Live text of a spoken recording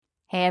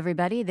Hey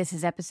everybody, this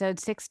is episode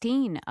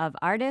 16 of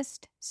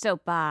Artist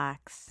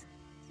Soapbox.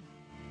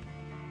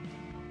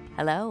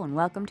 Hello and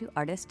welcome to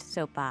Artist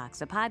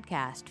Soapbox, a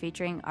podcast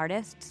featuring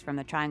artists from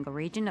the Triangle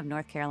region of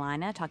North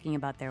Carolina talking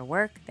about their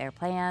work, their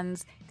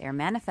plans, their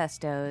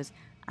manifestos.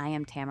 I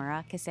am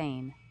Tamara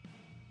Kassane.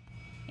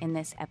 In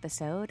this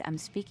episode, I'm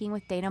speaking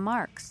with Dana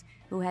Marks,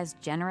 who has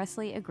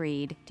generously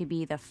agreed to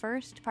be the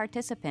first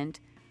participant,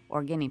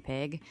 or guinea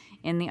pig,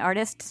 in the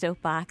Artist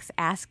Soapbox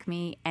Ask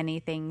Me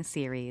Anything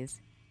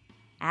series.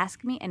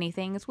 Ask Me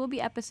Anythings will be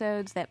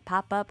episodes that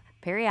pop up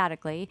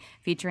periodically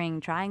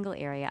featuring Triangle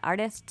area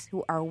artists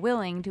who are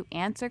willing to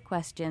answer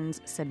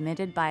questions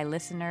submitted by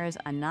listeners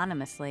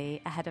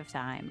anonymously ahead of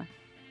time.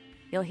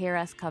 You'll hear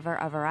us cover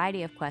a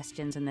variety of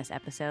questions in this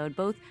episode,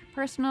 both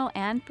personal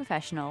and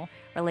professional,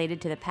 related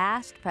to the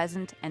past,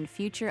 present, and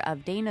future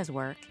of Dana's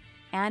work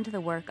and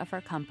the work of her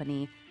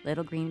company,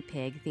 Little Green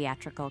Pig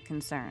Theatrical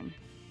Concern.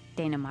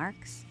 Dana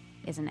Marks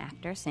is an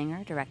actor,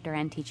 singer, director,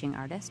 and teaching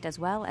artist, as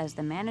well as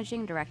the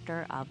managing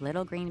director of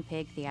Little Green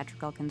Pig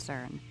Theatrical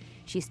Concern.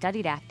 She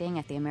studied acting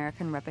at the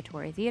American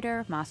Repertory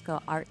Theater,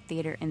 Moscow Art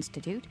Theater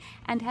Institute,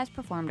 and has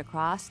performed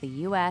across the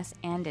U.S.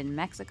 and in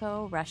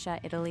Mexico, Russia,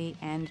 Italy,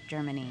 and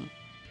Germany.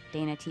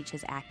 Dana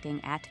teaches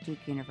acting at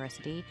Duke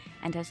University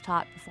and has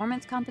taught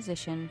performance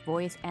composition,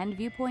 voice, and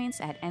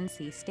viewpoints at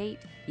NC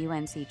State,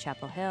 UNC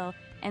Chapel Hill,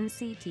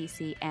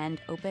 NCTC,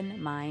 and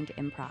Open Mind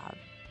Improv.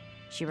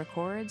 She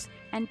records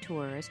and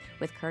tours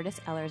with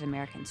Curtis Eller's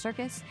American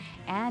Circus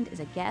and is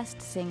a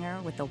guest singer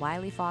with the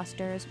Wiley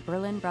Fosters,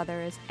 Berlin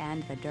Brothers,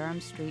 and the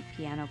Durham Street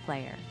Piano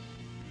Player.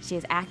 She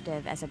is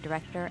active as a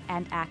director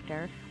and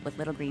actor with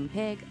Little Green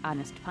Pig,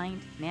 Honest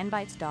Pint, Man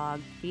Bites Dog,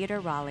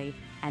 Theater Raleigh,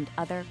 and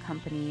other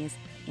companies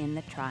in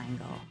the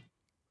Triangle.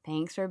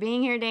 Thanks for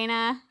being here,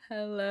 Dana.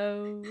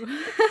 Hello.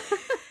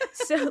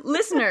 So,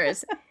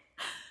 listeners,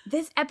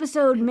 this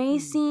episode may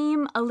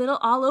seem a little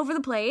all over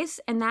the place,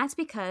 and that's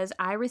because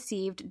I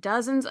received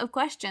dozens of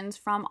questions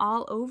from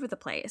all over the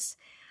place.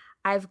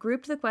 I've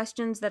grouped the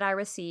questions that I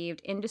received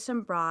into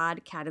some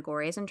broad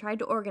categories and tried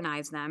to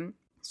organize them.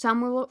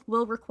 Some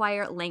will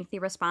require lengthy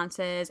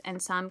responses, and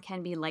some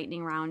can be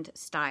lightning round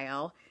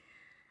style.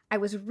 I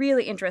was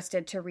really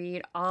interested to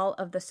read all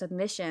of the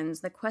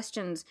submissions. The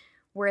questions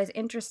were as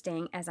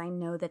interesting as I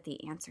know that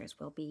the answers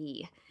will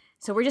be.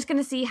 So we're just going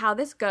to see how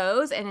this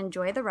goes and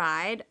enjoy the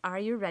ride. Are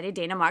you ready,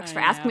 Dana Marks, for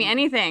Ask Me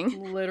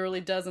Anything?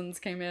 Literally dozens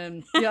came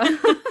in. Yeah.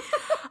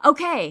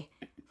 Okay,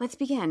 let's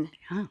begin.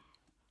 Yeah.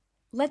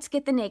 Let's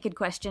get the naked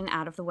question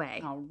out of the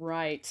way. All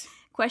right.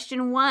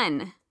 Question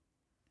 1.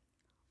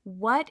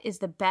 What is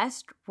the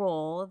best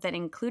role that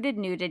included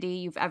nudity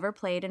you've ever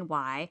played and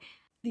why?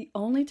 The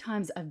only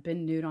times I've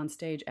been nude on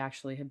stage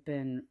actually have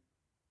been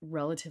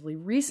relatively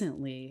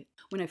recently.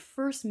 When I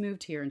first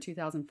moved here in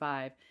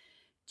 2005,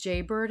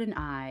 Jay Bird and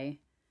I,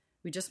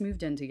 we just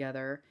moved in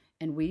together,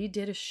 and we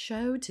did a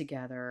show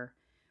together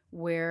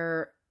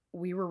where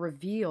we were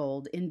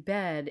revealed in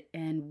bed,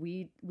 and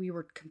we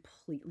were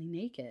completely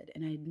naked.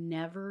 And I'd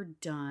never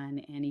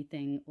done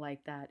anything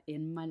like that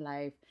in my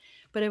life,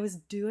 but I was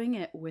doing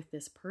it with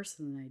this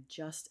person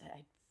that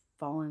I'd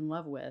fallen in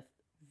love with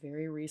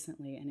very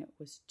recently, and it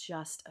was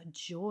just a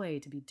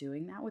joy to be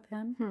doing that with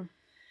him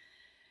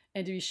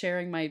and to be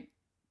sharing my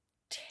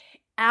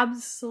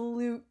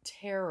absolute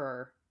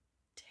terror.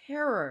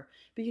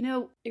 But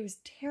it was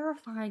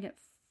terrifying at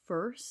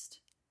first,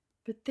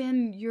 but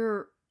then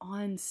you're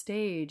on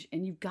stage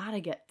and you've got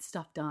to get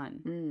stuff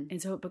done. And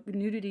so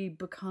nudity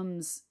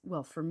becomes,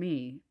 well, for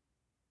me,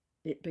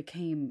 it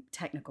became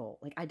technical.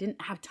 Like, I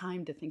didn't have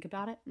time to think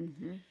about it,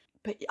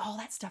 but all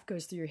that stuff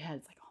goes through your head.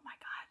 It's like, oh my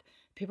God,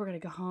 people are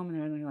going to go home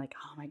and they're like,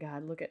 oh my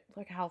God, look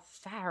how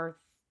fat her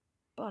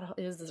butt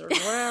is, or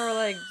whatever,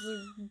 like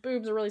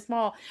boobs are really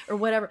small or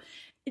whatever.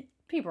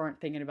 People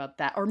aren't thinking about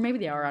that, or maybe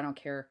they are, I don't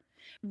care.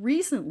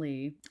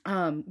 Recently,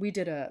 we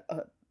did a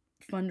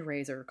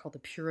fundraiser called the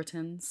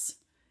Puritans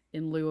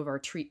in lieu of our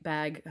treat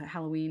bag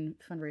Halloween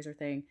fundraiser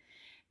thing.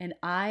 And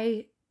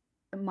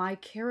my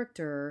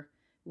character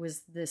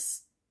was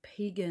this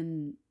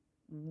pagan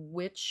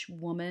witch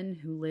woman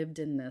who lived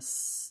in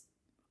this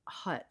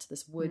hut,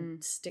 this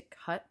wood stick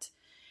hut.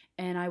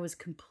 And I was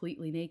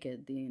completely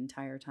naked the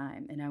entire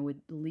time. And I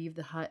would leave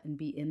the hut and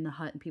be in the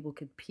hut, and people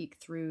could peek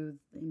through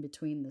in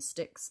between the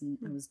sticks. And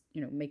I was,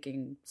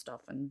 making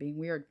stuff and being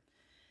weird.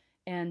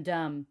 And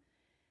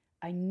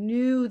I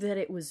knew that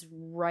it was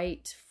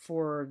right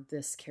for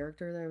this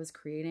character that I was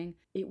creating.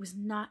 It was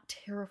not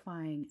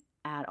terrifying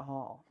at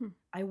all.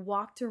 I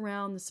walked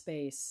around the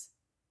space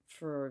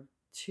for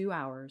 2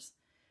 hours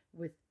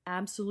with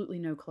absolutely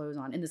no clothes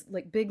on, in this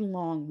like big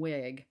long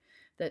wig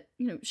that,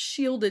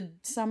 shielded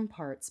some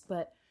parts.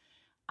 But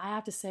I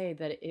have to say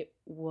that it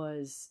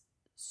was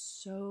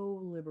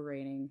so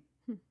liberating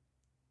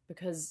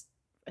because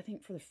I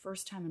think for the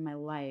first time in my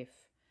life,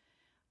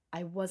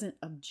 I wasn't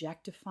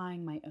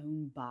objectifying my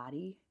own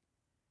body.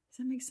 Does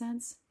that make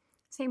sense?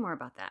 Say more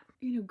about that.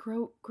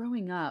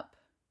 Growing up,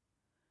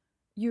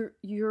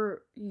 you're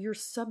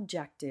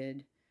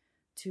subjected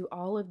to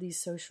all of these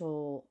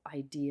social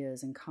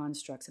ideas and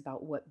constructs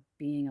about what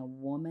being a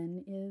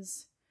woman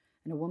is.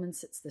 And a woman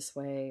sits this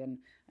way, and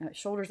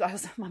shoulders.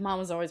 My mom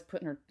was always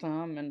putting her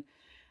thumb and,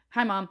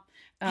 hi, Mom,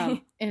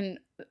 and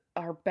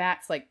our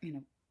backs, like,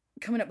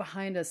 coming up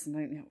behind us,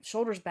 and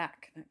shoulders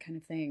back, that kind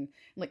of thing,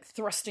 like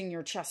thrusting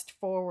your chest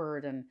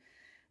forward,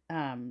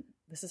 and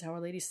this is how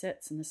Our Lady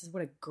sits, and this is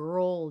what a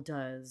girl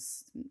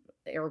does,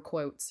 air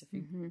quotes, if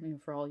you,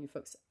 for all you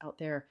folks out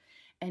there.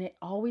 And it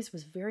always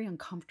was very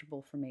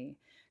uncomfortable for me.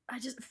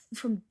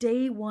 From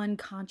day one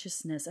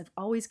consciousness, I've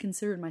always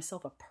considered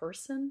myself a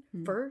person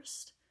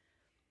first,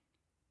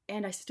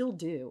 and I still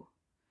do,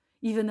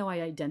 even though I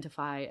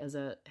identify as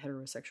a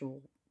heterosexual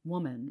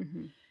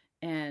woman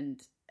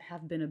and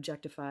have been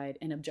objectified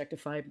and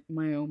objectified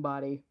my own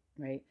body,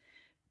 right?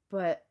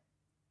 But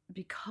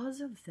because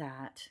of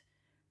that,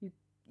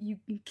 you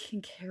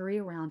can carry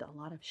around a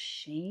lot of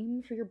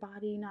shame for your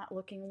body not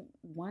looking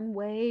one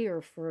way,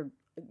 or for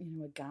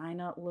a guy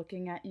not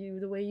looking at you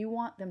the way you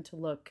want them to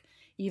look,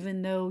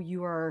 even though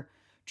you are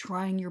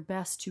trying your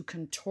best to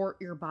contort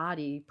your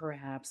body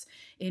perhaps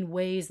in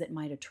ways that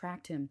might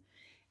attract him.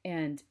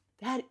 And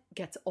that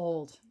gets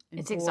old and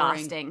it's boring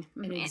exhausting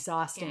and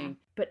exhausting. Yeah.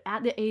 But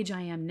at the age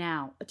I am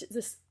now,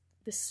 this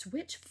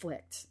switch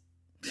flicked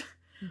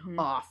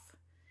off,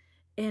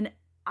 and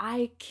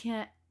I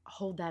can't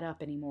hold that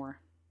up anymore.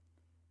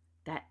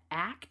 That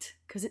act,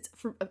 because it's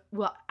for, I'm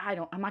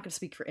not going to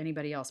speak for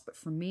anybody else, but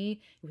for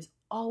me, it was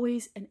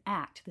always an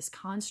act. This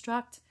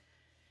construct,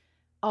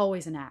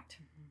 always an act.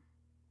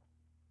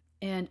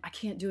 And I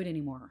can't do it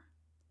anymore.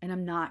 And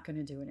I'm not going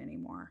to do it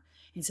anymore.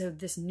 And so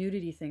this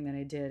nudity thing that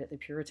I did at the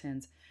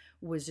Puritans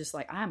was just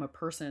like, I am a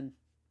person.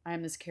 I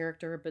am this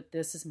character, but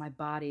this is my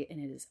body, and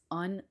it is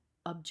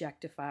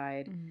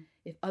unobjectified.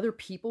 If other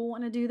people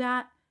want to do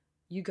that,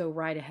 you go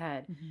right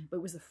ahead. But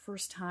it was the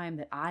first time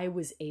that I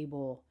was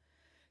able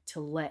to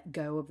let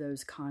go of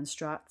those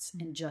constructs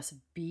and just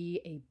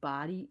be a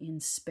body in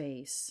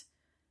space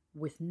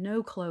with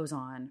no clothes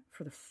on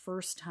for the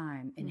first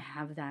time, and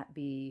have that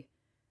be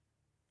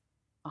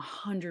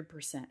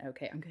 100%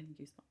 okay. I'm getting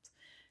goosebumps.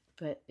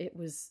 But it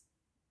was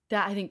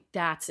that, I think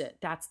that's it.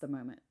 That's the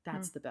moment.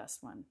 That's the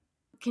best one.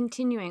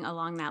 Continuing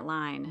along that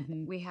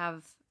line, we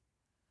have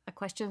a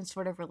question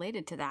sort of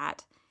related to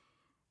that.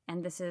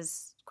 And this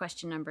is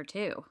question number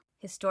 2.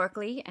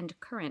 Historically and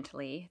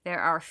currently, there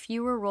are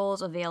fewer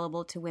roles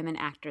available to women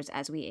actors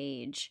as we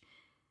age.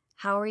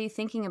 How are you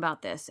thinking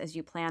about this as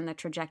you plan the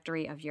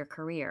trajectory of your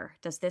career?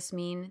 Does this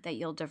mean that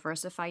you'll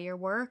diversify your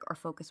work or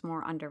focus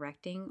more on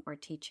directing or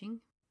teaching?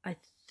 I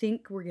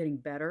think we're getting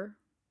better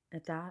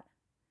at that.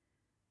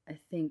 I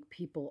think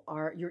people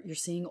are, you're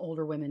seeing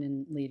older women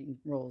in leading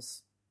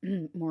roles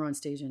more on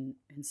stage and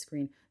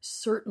screen.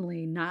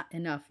 Certainly not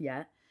enough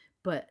yet,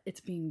 but it's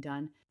being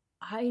done.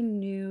 I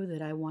knew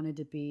that I wanted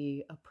to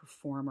be a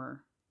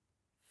performer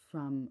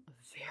from a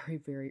very,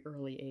 very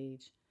early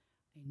age.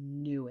 I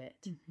knew it.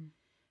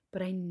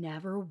 But I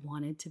never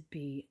wanted to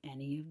be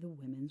any of the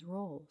women's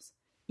roles.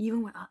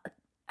 Even when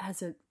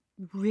as a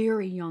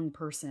very young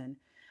person,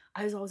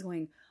 I was always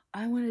going,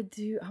 I want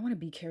to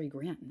be Cary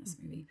Grant in this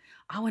movie.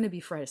 I want to be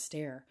Fred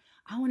Astaire.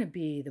 I want to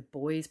be the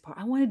boys' part.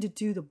 I wanted to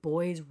do the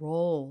boys'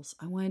 roles.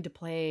 I wanted to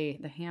play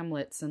the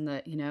Hamlets and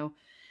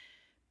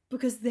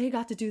because they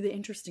got to do the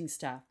interesting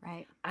stuff.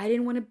 Right. I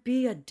didn't want to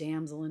be a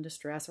damsel in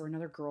distress or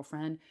another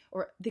girlfriend,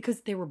 or because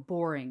they were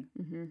boring.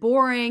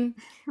 Boring.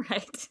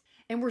 Right.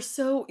 And we're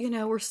so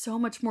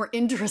much more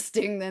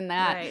interesting than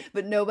that. Right.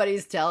 But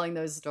nobody's telling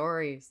those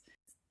stories.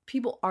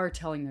 People are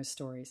telling those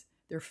stories.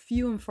 They're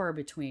few and far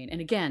between. And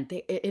again,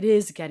 it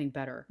is getting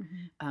better,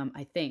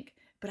 I think.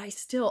 But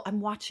I'm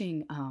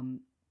watching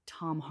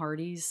Tom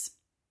Hardy's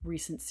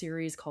recent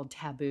series called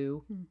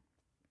Taboo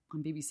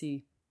on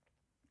BBC.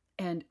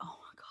 And oh my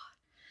God,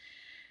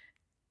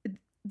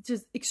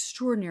 just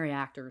extraordinary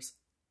actors.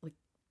 Like,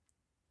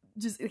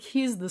 just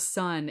he's the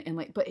sun,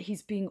 and but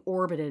he's being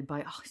orbited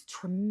by these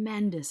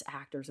tremendous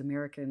actors,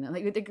 American.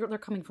 Like they're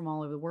coming from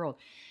all over the world.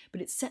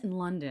 But it's set in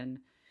London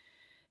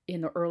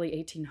in the early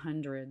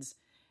 1800s,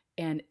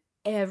 and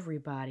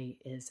everybody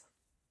is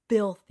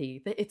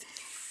filthy. It's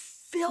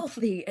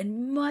filthy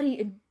and muddy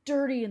and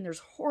dirty, and there's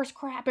horse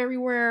crap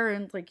everywhere,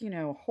 and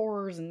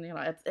whores, and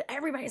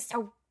everybody's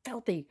so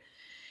filthy.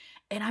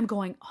 And I'm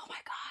going, oh my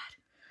God,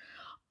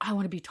 I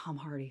want to be Tom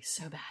Hardy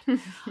so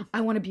bad.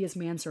 I want to be his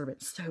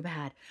manservant so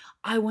bad.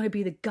 I want to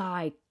be the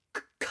guy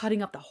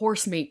cutting up the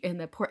horse meat in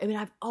the port. I mean,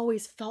 I've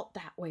always felt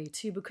that way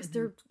too, because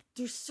they're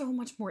so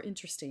much more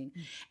interesting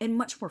and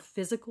much more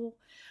physical.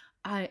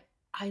 I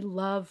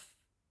love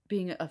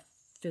being a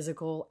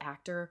physical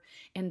actor,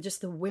 and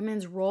just the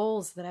women's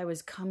roles that I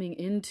was coming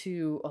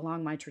into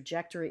along my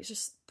trajectory. It's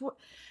just,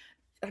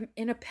 I'm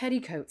in a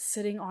petticoat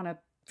sitting on a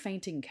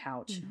fainting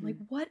couch. I'm like,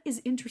 what is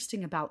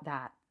interesting about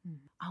that?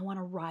 I want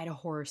to ride a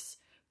horse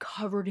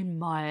covered in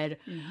mud.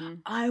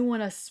 I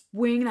want to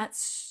swing that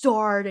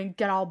sword and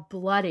get all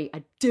bloody.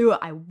 I do it.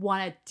 I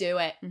want to do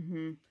it.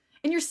 And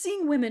you're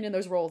seeing women in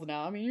those roles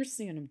now. I mean, you're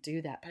seeing them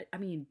do that. But I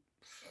mean,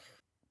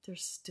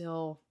 there's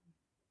still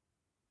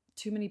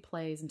too many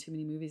plays and too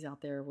many movies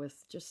out there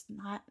with just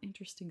not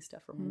interesting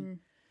stuff for women.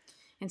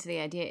 And so the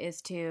idea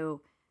is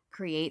to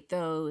create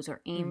those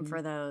or aim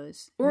for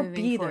those or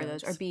moving be for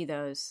those or be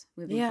those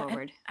moving yeah,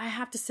 forward. I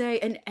have to say,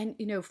 and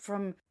you know,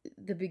 from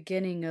the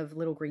beginning of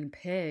Little Green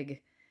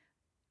Pig,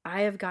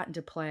 I have gotten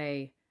to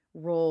play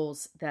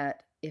roles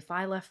that if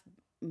I left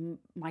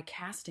my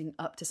casting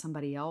up to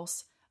somebody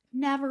else,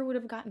 never would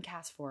have gotten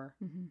cast for.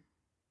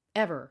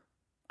 Ever.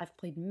 I've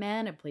played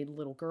men, I've played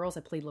little girls,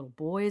 I've played little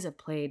boys, I've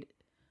played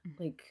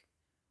like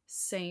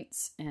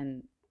saints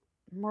and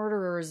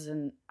murderers,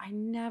 and I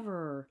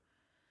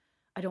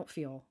don't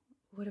feel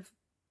would have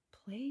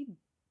played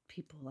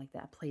people like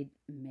that. I played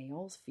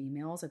males,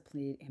 females, I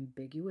played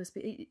ambiguous.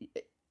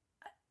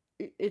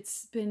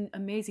 It's been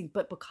amazing,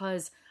 but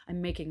because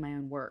I'm making my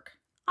own work.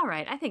 All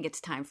right, I think it's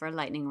time for a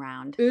lightning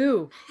round.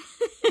 Ooh,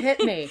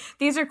 hit me.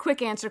 These are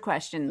quick answer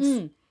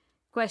questions.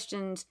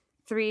 Questions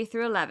 3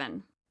 through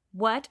 11.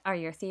 What are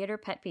your theater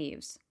pet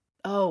peeves?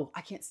 Oh,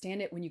 I can't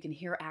stand it when you can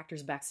hear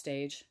actors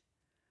backstage.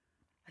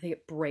 I think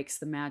it breaks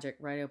the magic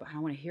right open. I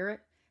don't want to hear it.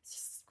 It's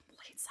just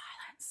complete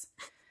silence.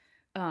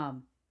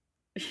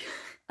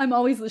 I'm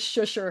always the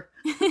shusher.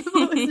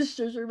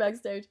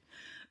 Backstage.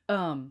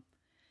 And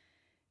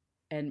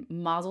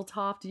Mazel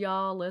Tov to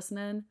y'all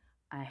listening.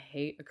 I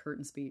hate a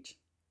curtain speech.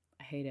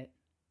 I hate it.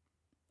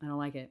 I don't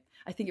like it.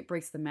 I think it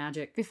breaks the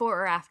magic.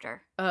 Before or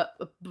after?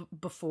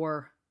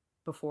 Before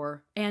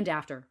and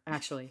after,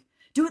 actually.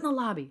 Do it in the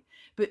lobby.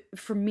 But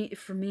for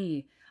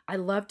me, I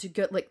love to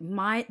go, like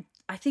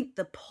I think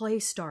the play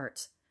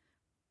starts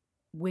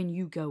when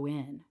you go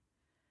in.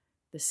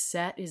 The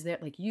set is there,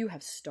 like you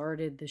have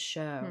started the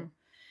show.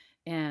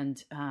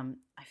 And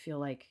I feel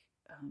like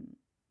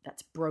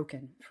that's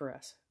broken for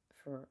us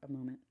for a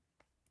moment.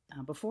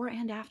 Before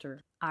and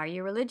after. Are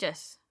you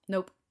religious?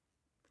 Nope.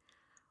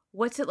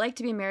 What's it like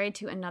to be married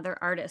to another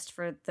artist?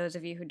 For those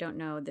of you wwho don't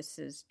know, this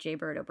is Jay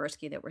Bird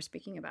Oberski that we're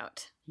speaking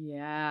about.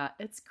 Yeah,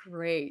 it's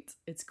great.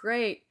 It's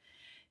great.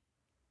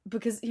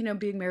 Because, you know,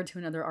 being married to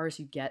another artist,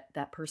 you get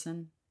that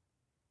person.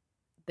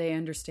 They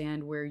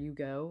understand where you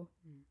go.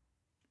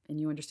 And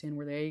you understand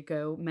where they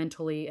go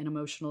mentally and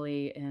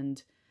emotionally.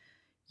 And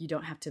you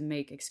don't have to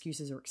make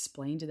excuses or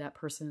explain to that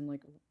person,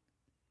 like,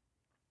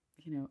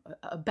 you know,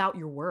 about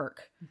your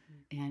work.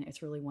 And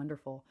it's really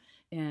wonderful.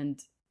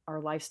 And our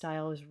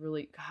lifestyle is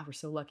really, God, we're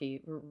so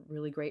lucky. We're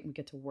really great. And we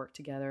get to work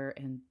together.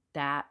 And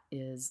that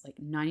is like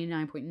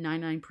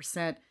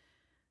 99.99%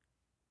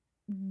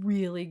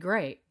 really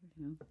great.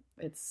 You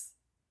know,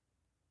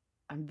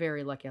 I'm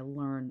very lucky. I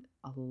learned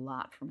a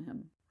lot from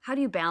him. How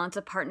do you balance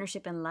a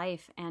partnership in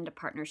life and a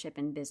partnership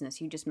in business?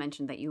 You just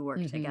mentioned that you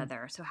work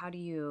together. So how do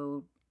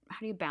you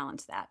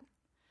balance that?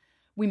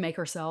 We make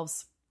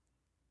ourselves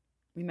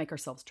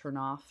turn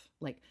off.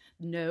 Like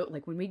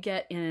when we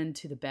get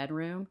into the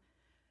bedroom,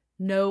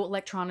 no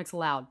electronics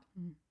allowed.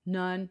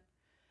 None.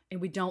 And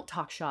we don't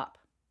talk shop.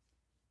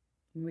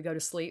 When we go to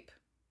sleep,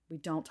 we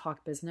don't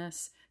talk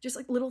business. Just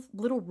like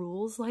little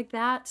rules like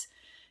that.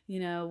 You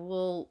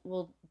know,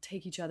 we'll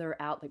take each other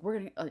out. Like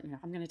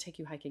I'm gonna take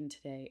you hiking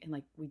today, and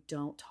like we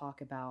don't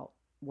talk about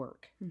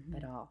work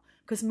at all,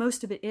 because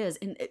most of it is,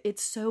 and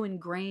it's so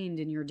ingrained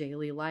in your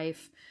daily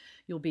life.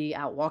 You'll be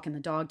out walking the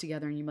dog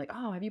together, and you're like,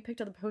 "Oh, have you picked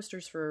up the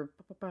posters for?"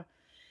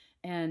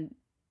 And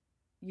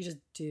you just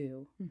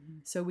do.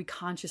 So we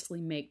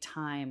consciously make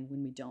time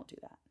when we don't do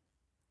that.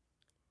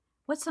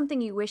 What's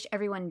something you wish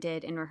everyone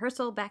did in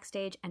rehearsal,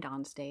 backstage, and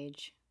on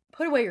stage?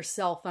 Put away your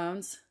cell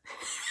phones.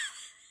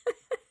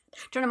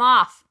 Turn them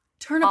off.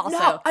 Turn them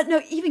off.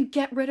 No, even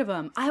get rid of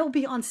them. I will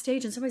be on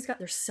stage and somebody's got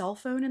their cell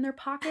phone in their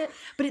pocket,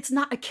 but it's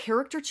not a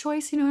character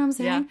choice. You know what I'm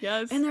saying? Yeah,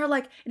 yes. And they're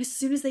like, and as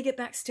soon as they get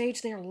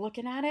backstage, they're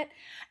looking at it.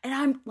 And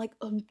I'm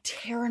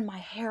tearing my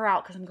hair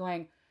out because I'm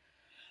going,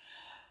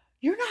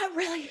 you're not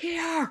really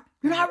here.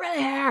 You're not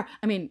really here.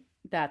 I mean,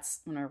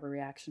 that's an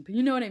overreaction, but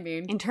you know what I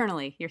mean?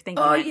 Internally, you're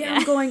thinking, oh, yeah,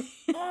 I'm going,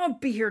 oh,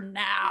 be here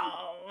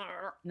now.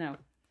 No.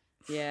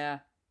 Yeah.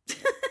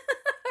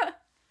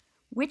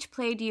 Which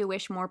play do you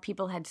wish more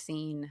people had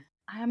seen?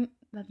 I've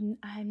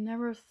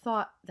never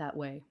thought that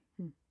way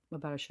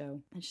about a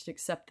show. I just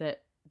accept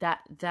that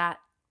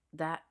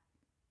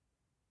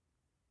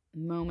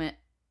moment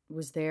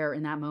was there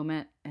in that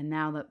moment, and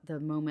now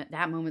that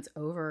moment's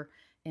over,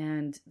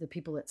 and the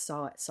people that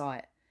saw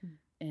it,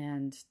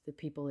 and the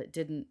people that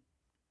didn't,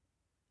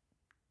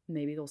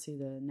 maybe they'll see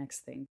the next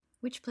thing.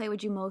 Which play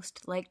would you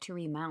most like to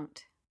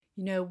remount?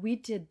 You know, we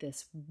did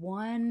this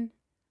one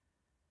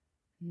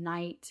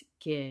night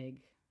gig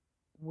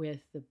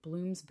with the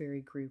Bloomsbury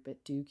group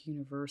at Duke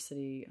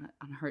University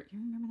on her. You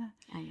remember that?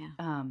 Oh,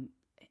 yeah.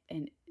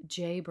 And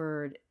Jay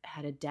Bird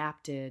had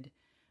adapted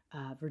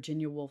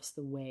Virginia Woolf's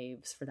The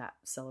Waves for that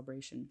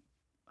celebration,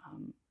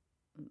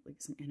 like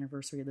some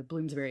anniversary of the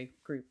Bloomsbury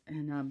group,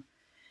 and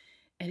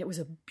it was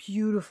a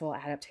beautiful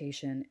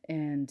adaptation,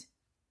 and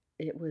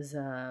it was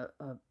a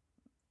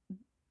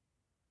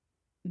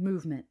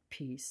movement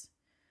piece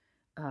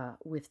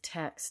with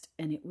text,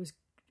 and it was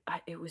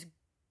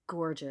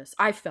gorgeous.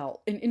 I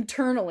felt, and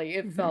internally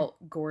it felt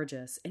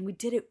gorgeous. And we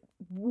did it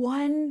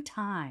one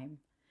time,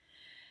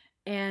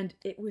 And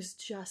it was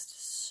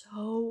just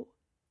so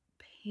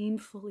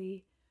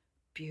painfully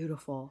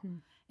beautiful.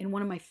 And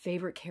one of my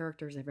favorite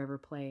characters I've ever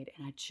played.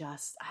 And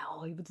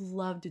I would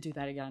love to do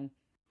that again.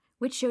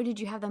 Which show did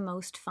you have the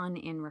most fun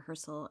in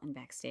rehearsal and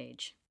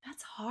backstage?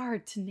 That's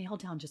hard to nail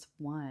down just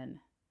one.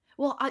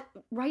 Well,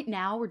 right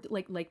now we're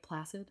like Lake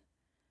Placid.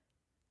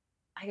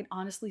 I can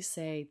honestly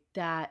say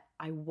that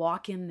I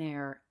walk in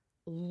there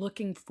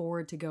looking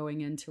forward to going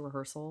into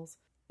rehearsals.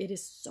 It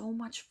is so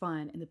much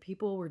fun, and the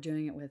people we're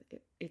doing it with,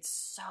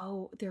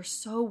 they're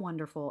so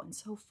wonderful and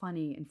so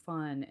funny and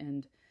fun,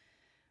 and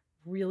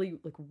really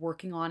like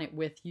working on it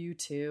with you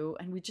too.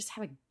 And we just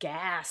have a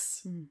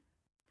gas.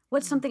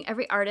 What's something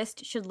every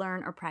artist should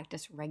learn or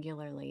practice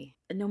regularly?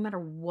 No matter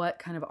what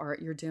kind of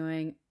art you're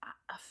doing,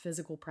 a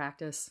physical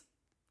practice,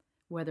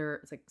 whether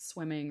it's like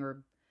swimming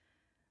or,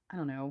 I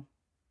don't know,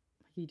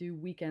 you do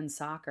weekend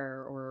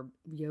soccer or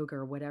yoga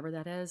or whatever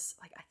that is.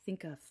 Like, I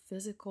think a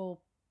physical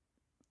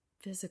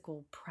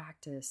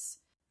practice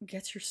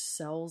gets your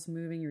cells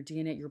moving, your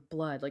DNA, your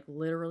blood, like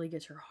literally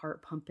gets your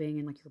heart pumping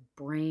and like your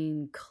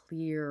brain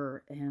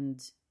clear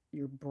and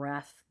your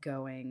breath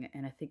going.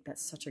 And I think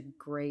that's such a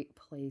great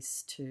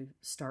place to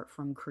start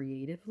from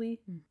creatively.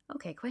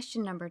 Okay,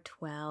 question number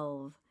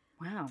 12.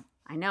 Wow.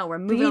 I know, we're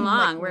moving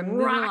along. Like we're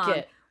moving rocket.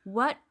 along.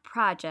 What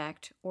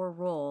project or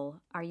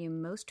role are you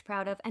most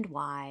proud of and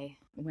why?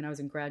 When I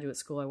was in graduate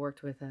school, I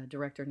worked with a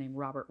director named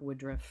Robert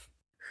Woodruff,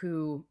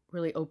 who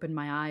really opened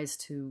my eyes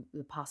to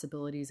the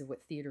possibilities of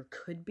what theater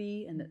could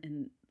be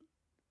and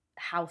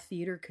how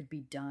theater could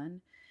be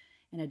done.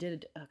 And I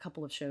did a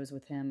couple of shows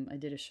with him. I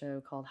did a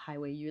show called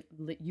Highway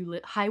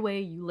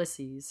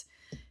Ulysses,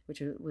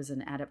 which was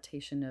an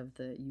adaptation of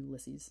the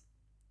Ulysses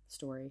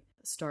story,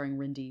 starring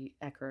Rindy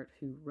Eckert,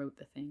 who wrote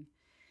the thing.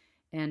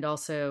 And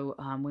also,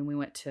 when we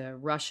went to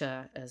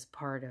Russia as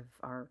part of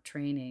our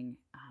training,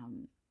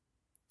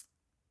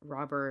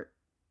 Robert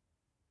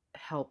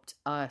helped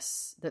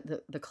us,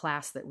 the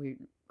class that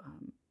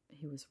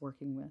he was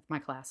working with, my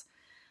class,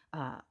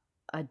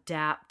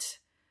 adapt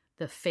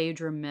the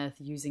Phaedra myth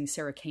using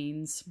Sarah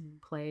Kane's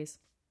plays.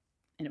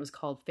 And it was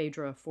called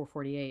Phaedra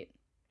 448.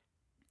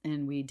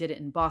 And we did it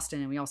in Boston,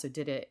 and we also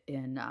did it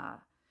in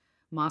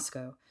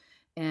Moscow.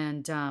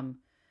 And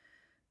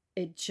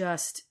it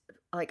just,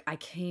 like, I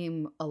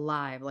came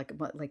alive, like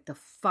the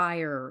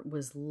fire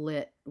was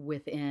lit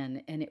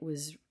within, and it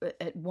was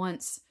at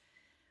once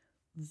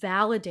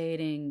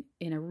validating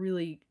in a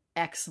really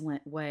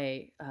excellent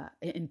way,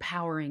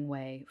 empowering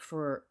way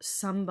for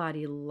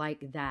somebody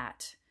like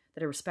that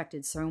I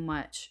respected so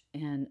much,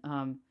 and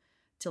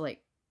to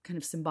like kind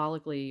of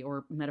symbolically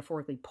or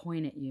metaphorically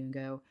point at you and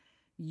go,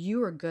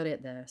 you are good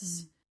at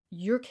this.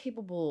 You're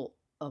capable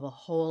of a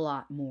whole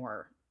lot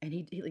more. And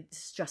he like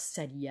just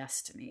said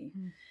yes to me.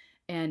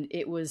 And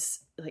it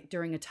was like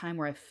during a time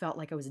where I felt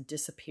like I was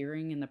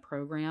disappearing in the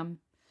program.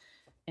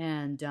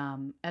 And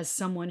as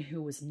someone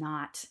who was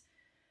not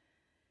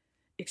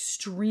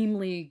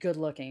extremely good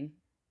looking,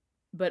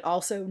 but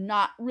also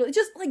not really,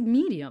 just like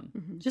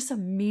medium, just a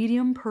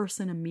medium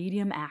person, a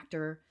medium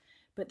actor.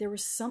 But there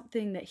was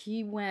something that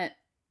he went,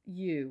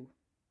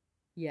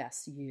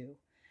 yes, you.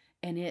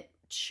 And it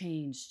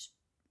changed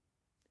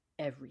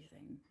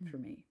everything for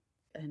me.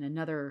 And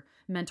another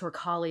mentor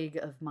colleague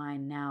of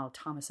mine now,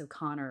 Thomas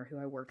O'Connor, who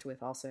I worked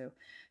with also,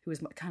 who was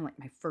kind of like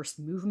my first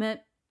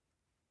movement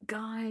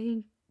guy,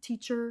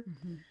 teacher.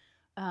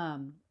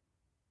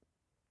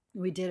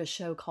 We did a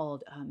show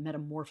called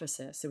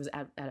Metamorphosis. It was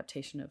an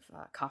adaptation of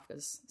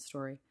Kafka's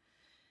story.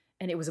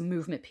 And it was a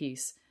movement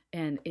piece.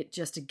 And it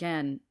just,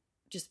 again,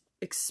 just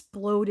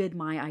exploded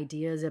my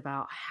ideas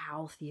about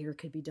how theater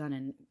could be done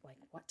and like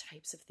what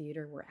types of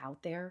theater were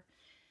out there.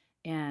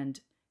 And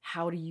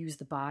how to use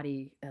the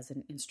body as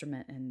an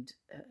instrument and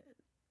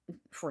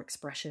for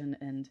expression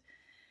and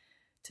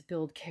to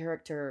build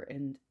character.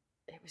 And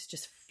it was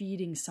just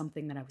feeding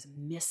something that I was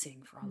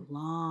missing for a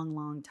long,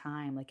 long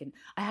time. Like, and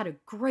I had a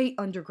great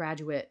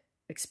undergraduate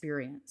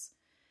experience,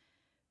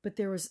 but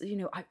there was,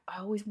 I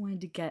always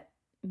wanted to get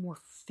more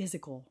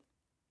physical,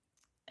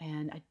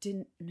 and I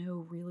didn't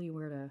know really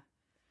where to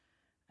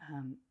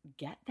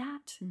get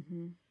that.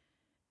 And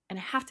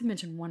I have to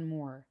mention one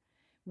more.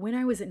 When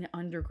I was in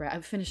undergrad,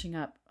 I'm finishing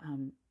up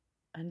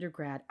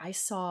undergrad, I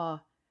saw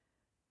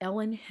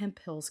Ellen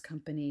Hemphill's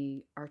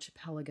company,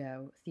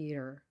 Archipelago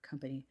Theater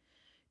Company,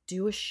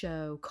 do a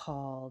show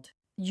called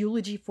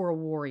Eulogy for a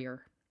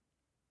Warrior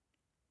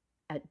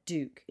at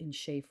Duke in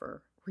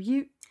Schaefer.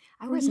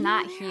 I was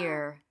not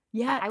here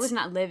yet. I was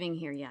not living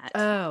here yet.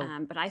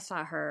 Oh. But I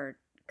saw her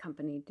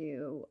company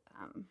do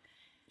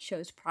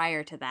shows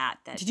prior to that.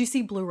 Did you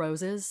see Blue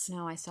Roses?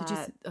 No, I saw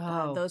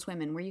Oh. Those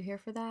Women. Were you here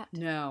for that?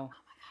 No.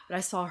 But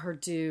I saw her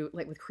do,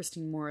 like with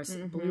Christine Morris,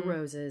 Blue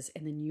Roses,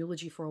 and then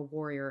Eulogy for a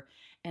Warrior.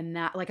 And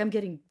that, like, I'm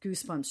getting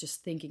goosebumps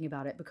just thinking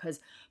about it, because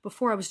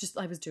before I was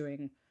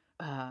doing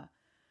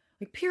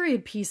like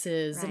period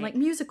pieces and like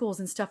musicals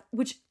and stuff,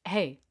 which,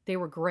 hey, they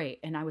were great.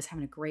 And I was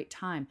having a great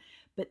time.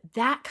 But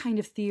that kind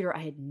of theater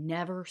I had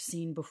never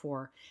seen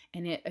before.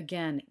 And it,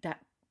 again,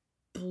 that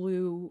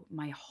blew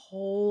my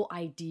whole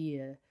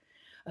idea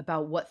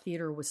about what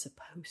theater was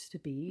supposed to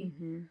be,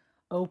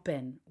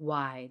 open,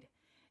 wide.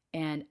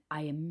 And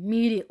I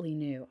immediately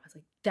knew, I was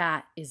like,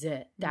 that is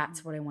it.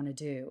 That's what I want to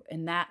do.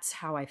 And that's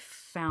how I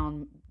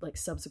found, like,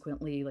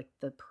 subsequently, like,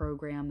 the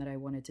program that I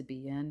wanted to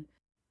be in,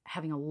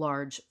 having a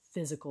large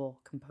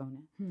physical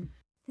component.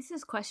 This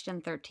is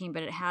question 13,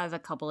 but it has a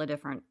couple of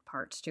different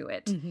parts to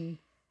it.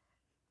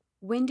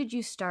 When did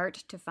you start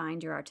to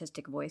find your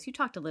artistic voice? You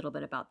talked a little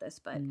bit about this,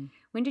 but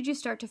when did you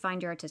start to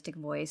find your artistic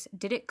voice?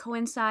 Did it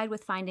coincide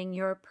with finding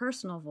your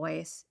personal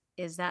voice?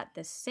 Is that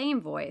the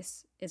same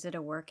voice? Is it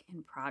a work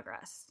in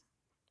progress?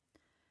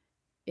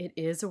 It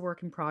is a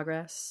work in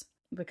progress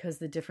because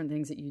the different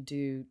things that you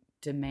do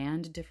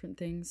demand different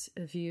things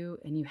of you,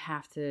 and you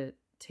have to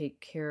take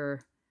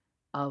care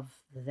of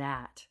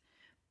that.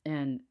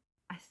 And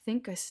I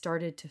think I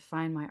started to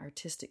find my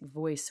artistic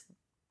voice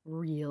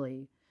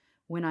really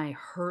when I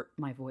hurt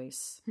my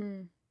voice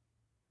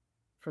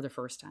for the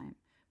first time,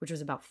 which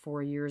was about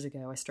 4 years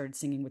ago. I started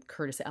singing with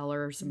Curtis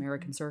Eller's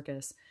American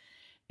Circus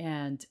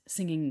and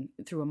singing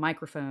through a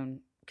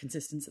microphone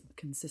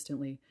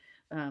consistently,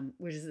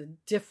 which is a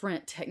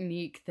different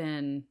technique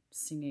than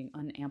singing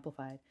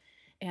unamplified.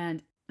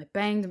 And I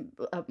banged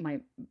up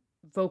my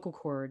vocal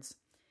cords,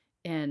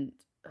 and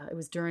it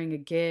was during a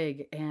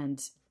gig,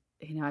 and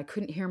I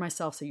couldn't hear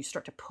myself, so you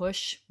start to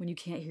push when you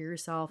can't hear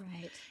yourself.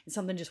 Right. And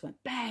something just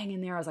went bang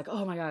in there. I was like,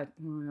 oh my God,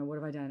 what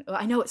have I done?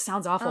 I know it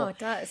sounds awful. Oh, it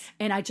does.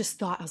 And I just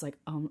thought, I was like,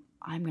 I'm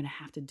going to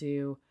have to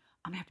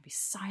be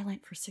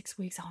silent for 6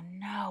 weeks. Oh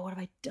no, what have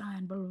I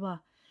done? Blah, blah, blah.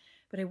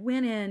 But I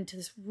went into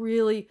this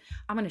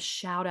I'm going to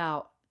shout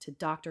out to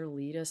Dr.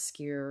 Lita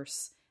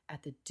Skeers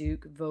at the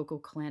Duke Vocal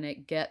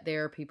Clinic. Get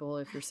there, people,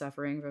 if you're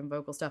suffering from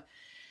vocal stuff.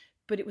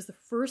 But it was the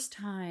first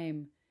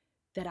time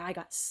that I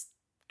got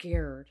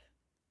scared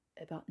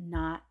about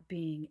not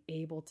being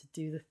able to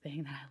do the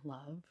thing that I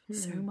love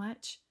so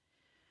much.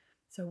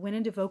 So I went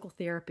into vocal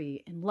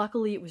therapy, and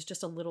luckily it was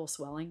just a little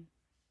swelling.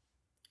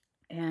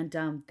 And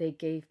they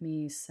gave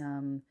me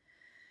some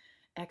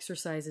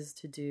exercises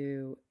to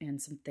do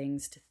and some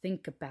things to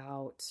think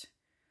about,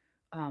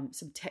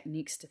 some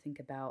techniques to think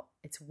about.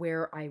 It's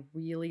where I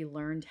really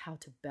learned how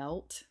to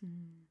belt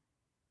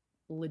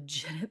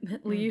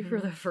legitimately for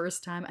the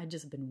first time. I'd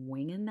just been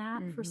winging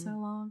that for so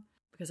long,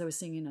 because I was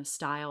singing a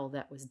style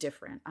that was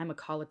different. I'm a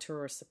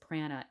coloratura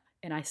soprano,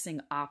 and I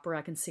sing opera.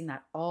 I can sing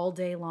that all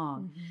day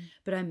long.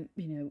 But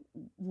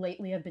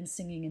lately I've been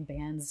singing in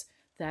bands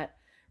that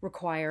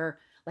require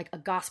like a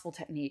gospel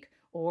technique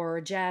or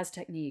a jazz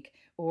technique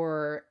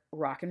or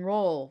rock and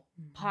roll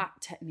pop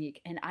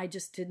technique. And I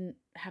just didn't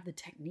have the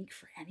technique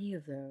for any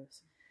of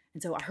those.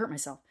 And so I hurt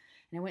myself,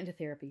 and I went into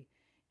therapy.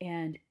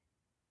 And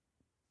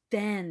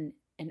then,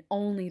 and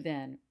only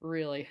then,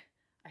 really,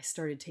 I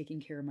started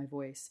taking care of my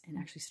voice and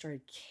actually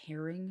started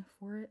caring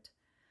for it.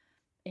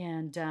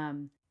 And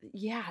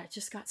I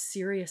just got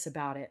serious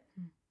about it.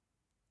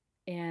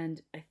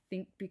 And I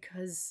think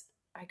because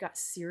I got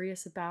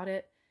serious about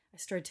it, I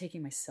started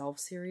taking myself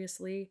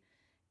seriously,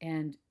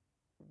 and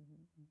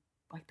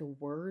like the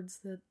words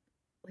that,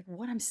 like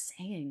what I'm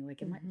saying, like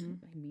do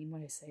I mean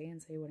what I say and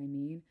say what I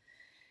mean,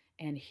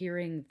 and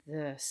hearing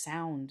the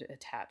sound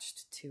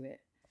attached to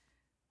it,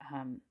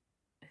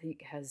 I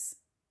think has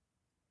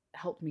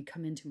helped me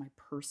come into my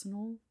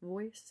personal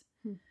voice.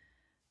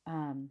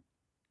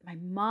 My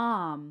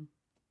mom,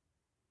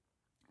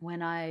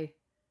 when I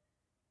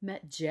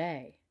met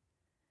Jay,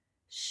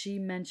 she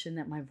mentioned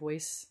that my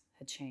voice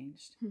had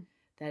changed,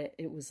 that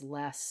it was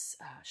less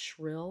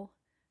shrill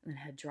and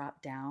had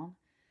dropped down.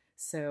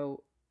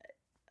 So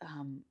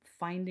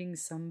finding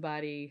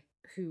somebody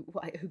who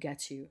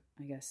gets you,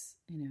 I guess,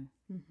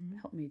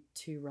 helped me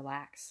to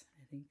relax,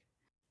 I think.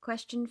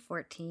 Question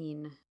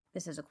 14.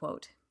 This is a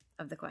quote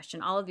of the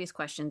question. All of these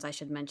questions, I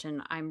should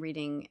mention, I'm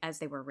reading as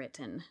they were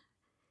written.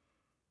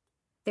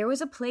 There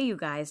was a play you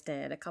guys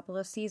did a couple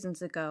of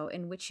seasons ago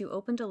in which you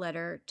opened a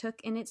letter,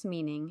 took in its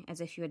meaning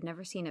as if you had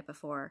never seen it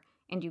before,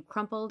 and you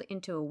crumpled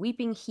into a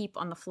weeping heap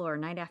on the floor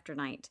night after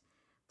night.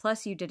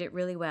 Plus, you did it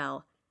really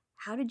well.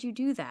 How did you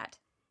do that?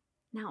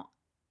 Now,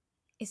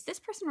 is this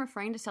person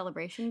referring to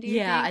Celebration, do you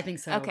think? I think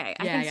so. Okay,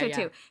 I think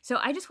so too. So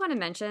I just want to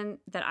mention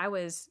that I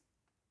was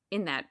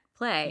in that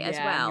play as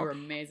well. You were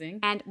amazing.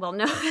 And, well,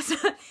 no,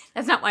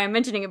 that's not why I'm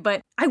mentioning it,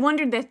 but I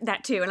wondered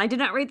that too, and I did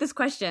not rate this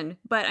question,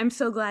 but I'm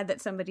so glad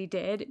that somebody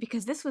did,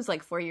 because this was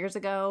like 4 years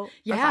ago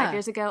or 5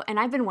 years ago, and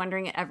I've been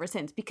wondering it ever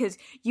since, because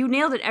you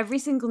nailed it every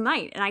single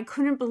night, and I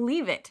couldn't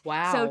believe it.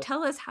 Wow. So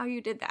tell us how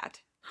you did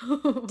that.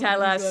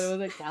 Tell us.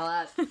 Tell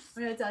us. I'm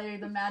going to tell you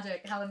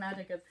how the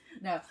magic is.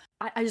 No,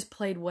 I just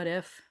played What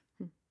If.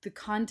 The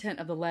content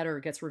of the letter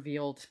gets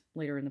revealed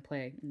later in the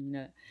play,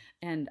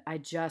 and I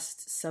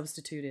just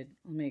substituted,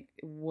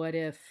 what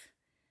if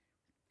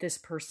this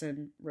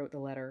person wrote the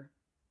letter,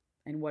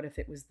 and what if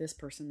it was this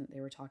person that they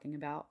were talking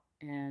about,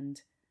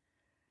 and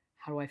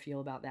how do I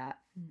feel about that?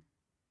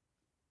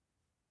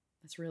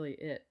 That's really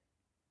it.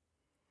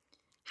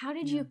 How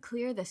did you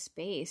clear the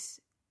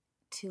space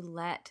to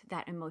let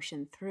that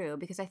emotion through?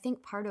 Because I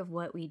think part of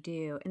what we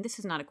do, and this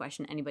is not a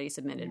question anybody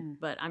submitted,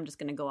 but I'm just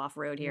going to go off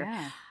road here.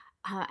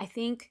 I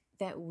think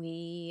that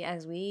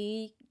as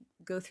we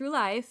go through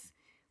life,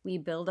 we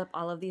build up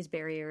all of these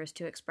barriers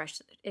to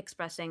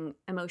expressing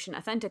emotion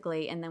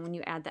authentically. And then when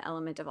you add the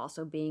element of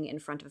also being in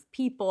front of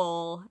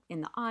people in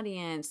the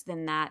audience,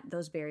 then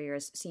those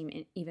barriers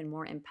seem even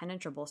more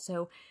impenetrable.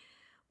 So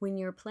when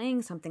you're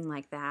playing something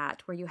like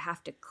that, where you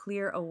have to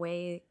clear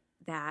away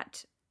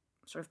that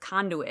sort of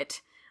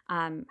conduit,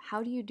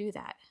 how do you do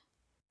that?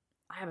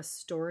 I have a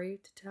story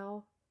to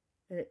tell.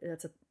 I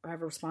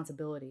have a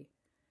responsibility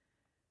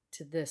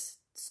to this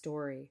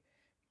story.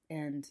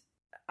 And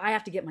I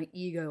have to get my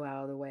ego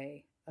out of the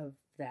way of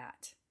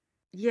that.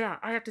 Yeah,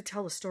 I have to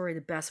tell the story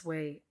the best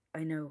way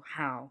I know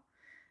how.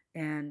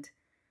 And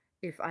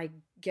if I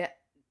get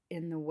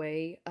in the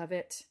way of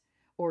it,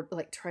 or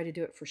like try to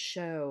do it for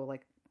show,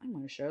 like I'm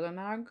going to show them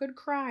that I'm a good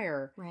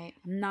crier. Right.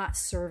 I'm not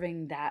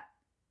serving that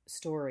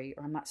story,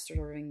 or I'm not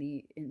serving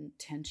the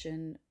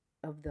intention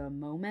of the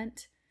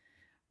moment.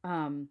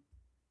 And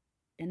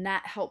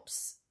that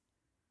helps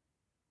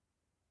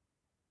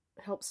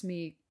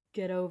me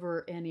get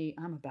over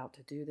I'm about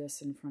to do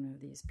this in front of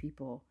these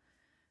people,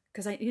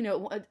 because I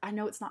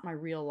know it's not my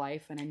real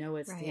life, and I know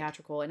it's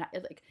theatrical,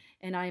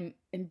 and I'm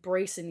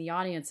embracing the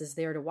audience is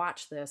there to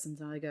watch this, and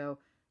so I go,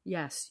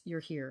 yes,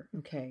 you're here,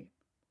 okay,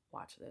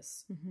 watch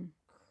this,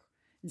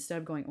 instead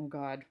of going, oh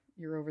God,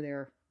 you're over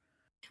there,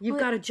 you've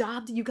got a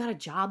job to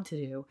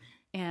do,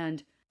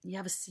 and you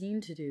have a scene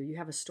to do, you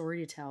have a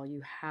story to tell,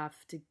 you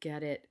have to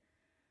get it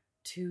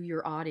to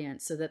your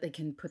audience so that they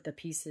can put the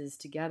pieces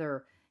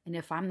together. And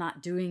if I'm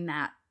not doing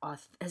that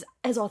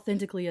as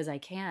authentically as I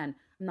can,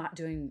 I'm not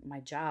doing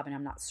my job, and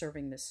I'm not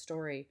serving this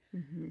story.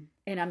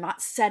 And I'm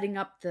not setting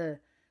up the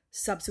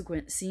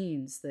subsequent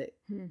scenes that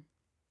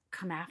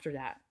come after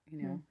that,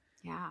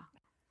 Yeah.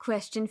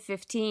 Question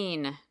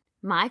 15.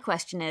 My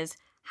question is,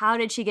 how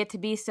did she get to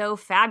be so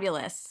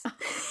fabulous?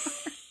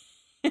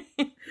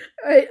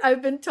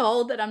 I've been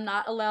told that I'm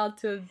not allowed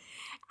to.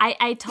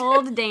 I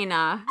told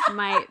Dana,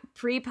 my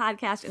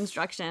pre-podcast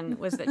instruction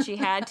was that she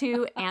had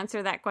to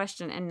answer that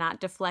question and not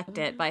deflect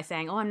it by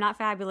saying, oh, I'm not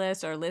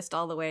fabulous, or list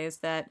all the ways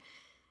that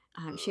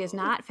she is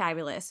not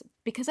fabulous.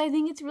 Because I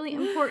think it's really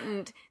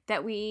important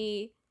that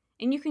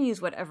and you can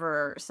use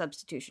whatever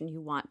substitution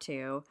you want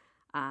to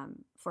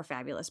for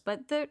fabulous.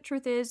 But the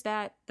truth is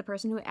that the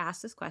person who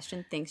asked this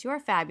question thinks you are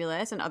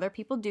fabulous, and other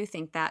people do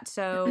think that.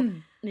 So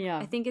yeah.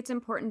 I think it's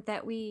important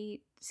that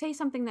we say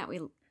something that we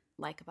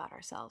like about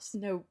ourselves.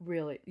 No,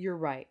 really, you're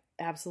right.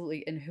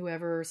 Absolutely. And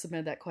whoever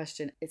submitted that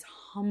question, it's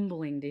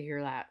humbling to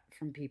hear that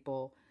from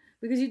people,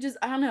 because you just,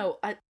 I don't know,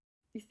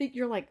 you think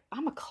you're like,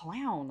 I'm a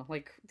clown.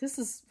 Like, this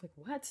is like,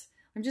 what?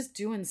 I'm just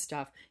doing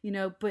stuff,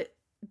 but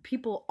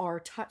people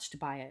are touched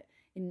by it,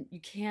 and you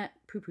can't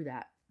poo-poo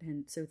that.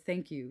 And so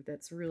thank you.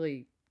 That's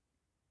really,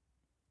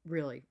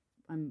 really,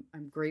 I'm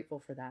grateful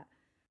for that.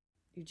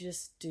 You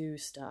just do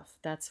stuff.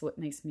 That's what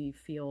makes me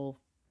feel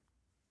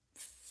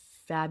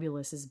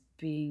fabulous, is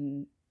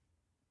being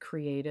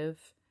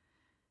creative,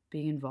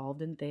 being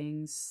involved in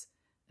things,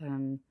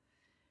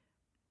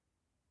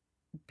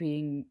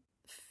 being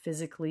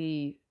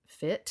physically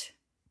fit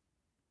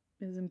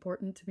is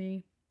important to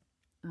me,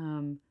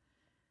 and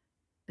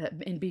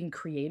being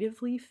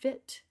creatively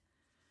fit,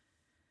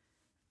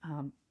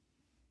 and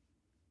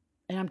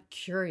I'm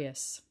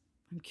curious.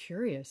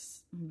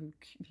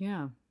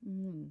 Yeah.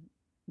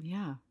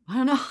 Yeah, I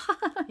don't know.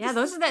 Yeah,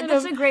 that's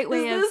a great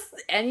way of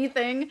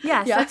anything.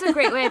 Yes, yeah. That's a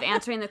great way of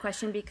answering the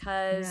question,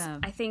 because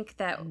I think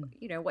that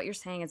what you're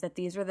saying is that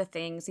these are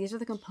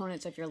the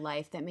components of your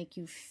life that make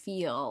you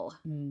feel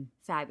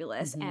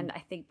fabulous. And I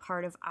think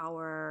part of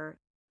our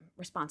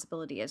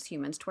responsibility as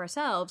humans to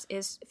ourselves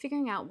is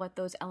figuring out what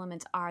those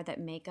elements are that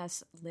make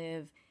us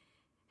live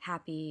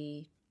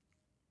happy,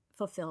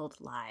 fulfilled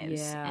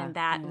lives, and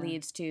that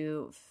leads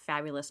to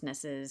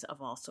fabulousnesses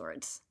of all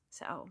sorts.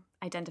 So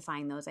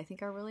identifying those, I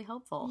think, are really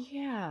helpful.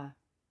 Yeah.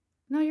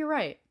 No, you're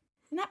right.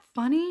 Isn't that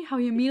funny how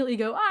you immediately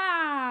go,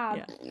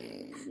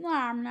 no,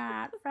 I'm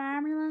not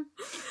fabulous.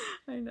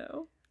 I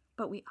know.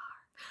 But we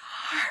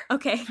are.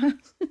 Okay.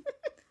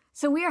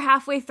 So we are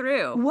halfway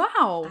through.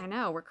 Wow. I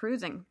know. We're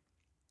cruising.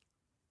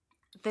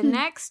 The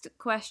next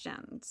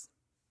questions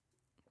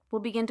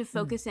will begin to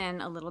focus in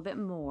a little bit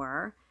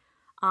more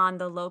on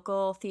the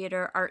local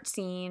theater art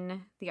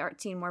scene, the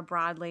art scene more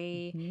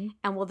broadly,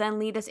 and will then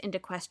lead us into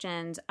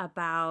questions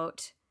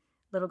about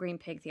Little Green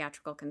Pig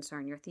Theatrical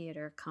Concern, your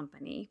theater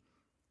company.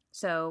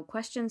 So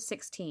question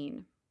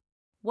 16,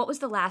 what was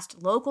the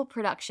last local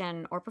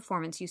production or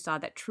performance you saw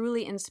that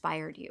truly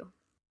inspired you?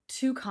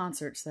 2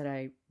 concerts that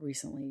I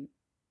recently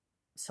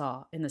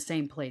saw in the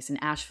same place in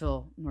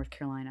Asheville, North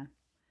Carolina.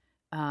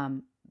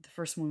 The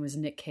first one was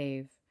Nick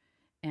Cave,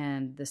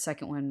 and the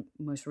second one,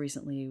 most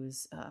recently,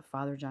 was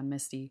Father John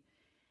Misty.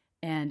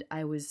 And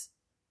I was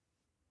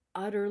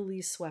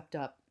utterly swept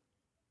up.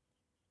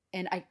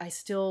 And I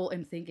still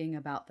am thinking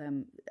about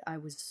them. I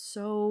was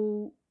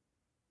so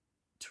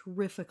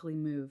terrifically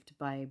moved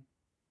by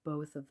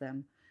both of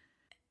them.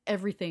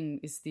 Everything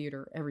is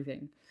theater,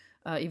 everything.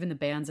 Even the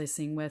bands I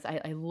sing with,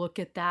 I look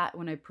at that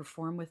when I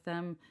perform with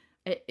them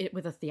it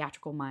with a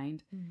theatrical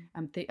mind.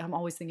 I'm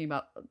always thinking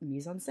about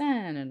mise en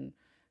scène and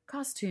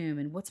costume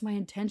and what's my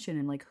intention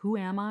and like who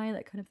am I,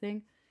 that kind of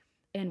thing.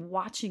 And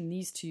watching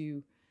these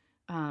two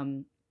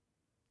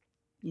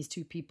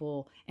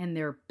people and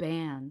their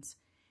bands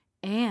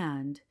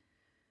and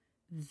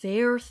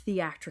their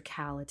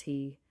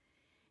theatricality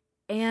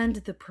and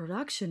the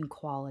production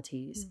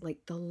qualities, like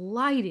the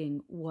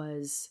lighting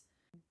was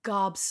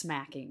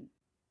gobsmacking.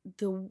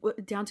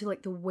 Down to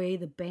like the way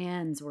the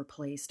bands were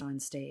placed on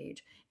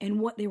stage and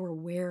what they were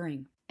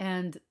wearing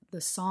and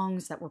the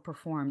songs that were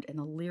performed and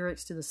the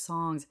lyrics to the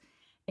songs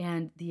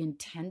and the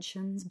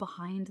intentions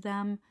behind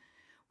them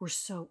were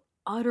so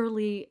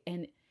utterly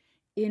and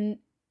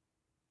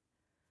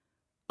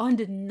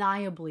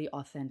undeniably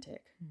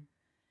authentic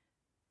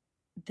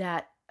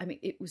that, I mean,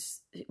 it was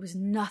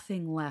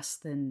nothing less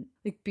than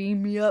like,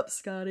 beam me up,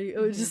 Scotty. It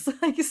was just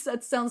like,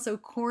 that sounds so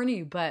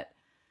corny, but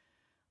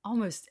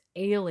almost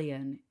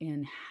alien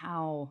in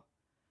how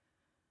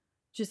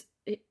just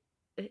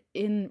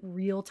in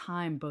real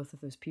time both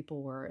of those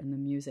people were in the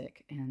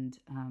music. And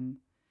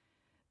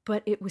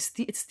but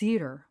it's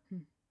theater.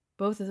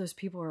 Both of those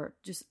people are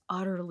just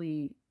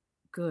utterly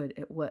good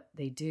at what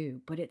they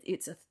do, but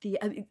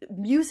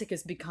music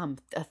has become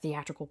a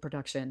theatrical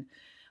production.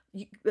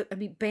 I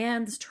mean,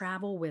 bands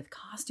travel with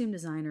costume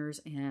designers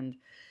and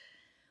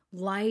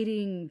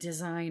lighting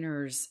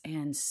designers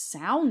and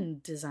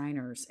sound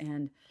designers.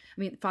 And I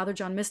mean, Father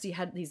John Misty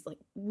had these like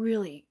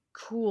really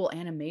cool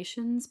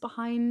animations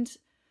behind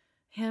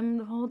him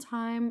the whole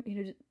time,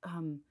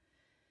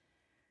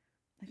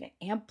 like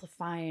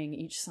amplifying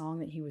each song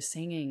that he was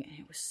singing. And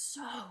it was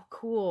so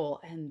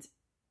cool. And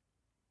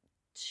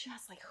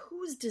just like,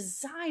 who's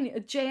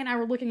designing? Jay and I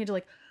were looking into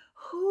like,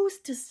 who's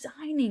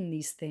designing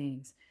these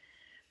things?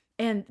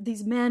 And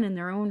these men in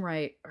their own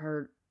right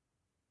are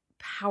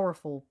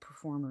powerful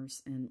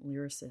performers and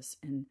lyricists,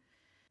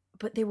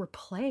 but they were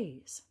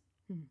plays.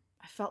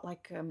 I felt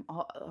like I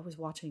was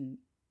watching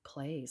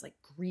plays, like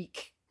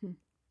Greek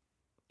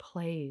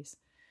plays.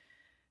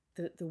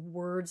 The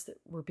words that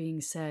were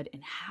being said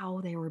and how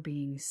they were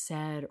being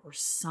said or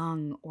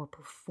sung or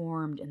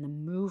performed, and the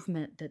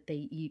movement that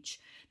they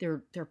each,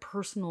 their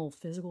personal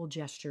physical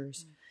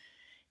gestures,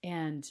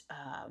 and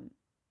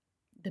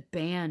the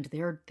band,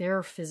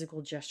 their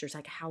physical gestures,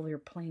 like how they're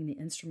playing the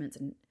instruments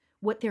and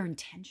what their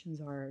intentions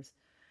are,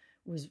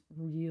 was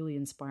really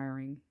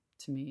inspiring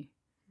to me,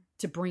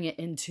 to bring it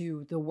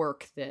into the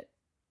work that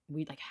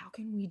we like. How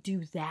can we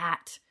do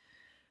that?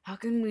 How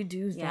can we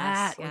do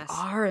that? Like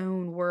our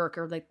own work,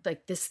 or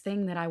like this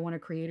thing that I want to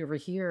create over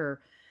here.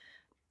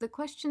 The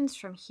questions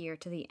from here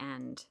to the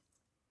end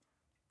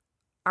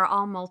are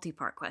all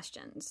multi-part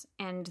questions,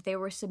 and they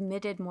were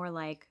submitted more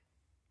like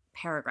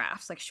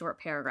paragraphs, like short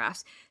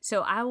paragraphs.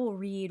 So I will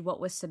read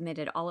what was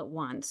submitted all at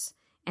once,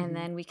 and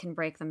then we can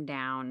break them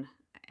down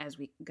as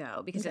we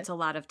go, because it's a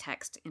lot of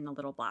text in a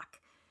little block.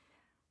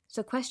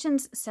 So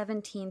questions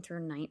 17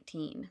 through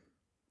 19.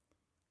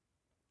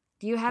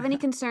 Do you have any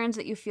concerns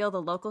that you feel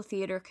the local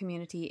theater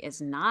community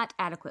is not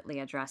adequately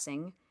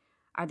addressing?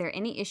 Are there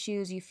any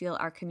issues you feel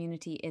our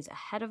community is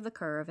ahead of the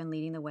curve and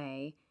leading the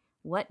way?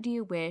 What do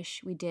you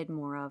wish we did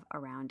more of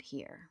around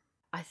here?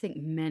 I think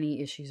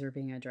many issues are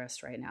being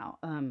addressed right now.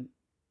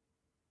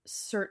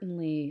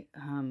 Certainly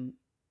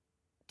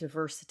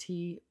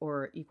diversity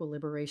or equal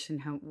liberation,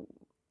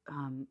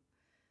 in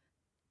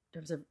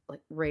terms of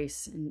like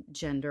race and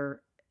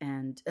gender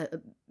and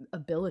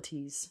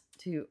abilities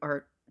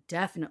are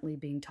definitely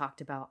being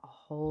talked about a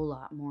whole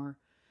lot more,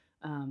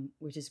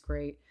 which is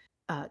great.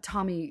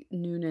 Tommy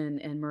Noonan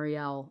and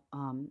Muriel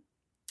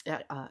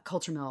at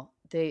Culture Mill,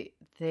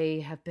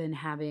 they have been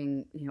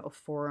having a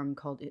forum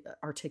called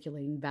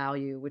Articulating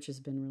Value, which has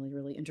been really,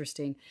 really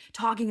interesting,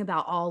 talking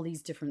about all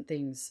these different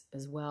things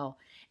as well.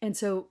 And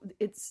so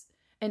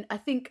and I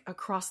think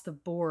across the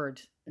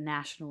board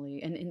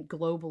nationally and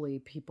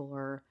globally, people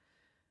are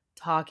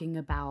talking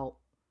about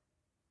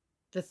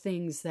the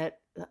things that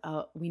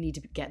we need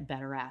to get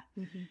better at.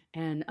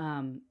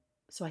 And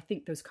so I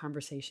think those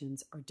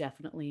conversations are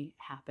definitely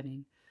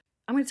happening.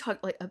 I'm going to talk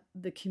like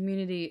the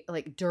community,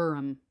 like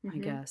Durham, I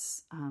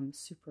guess,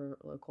 super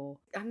local.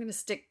 I'm going to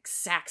stick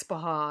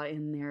Saxe-Baja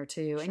in there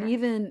too. Sure. And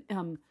even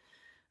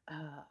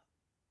out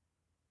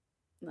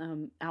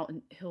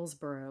in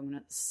Hillsborough, I'm going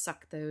to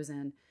suck those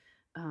in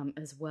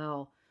as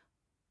well.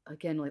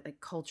 Again,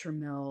 like Culture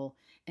Mill,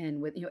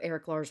 and with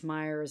Eric Lars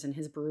Myers and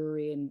his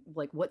brewery, and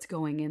like what's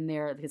going in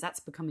there, because that's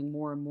becoming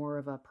more and more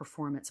of a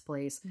performance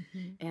place.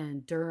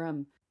 And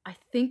Durham, I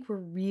think we're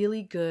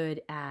really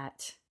good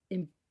at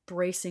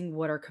embracing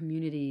what our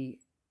community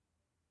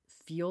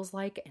feels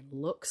like and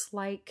looks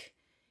like,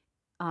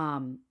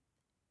 and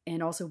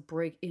also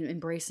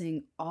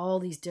embracing all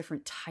these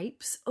different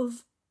types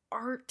of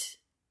art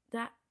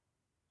that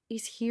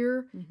is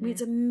here. I mean,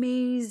 it's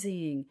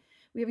amazing.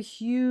 We have a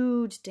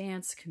huge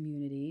dance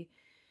community,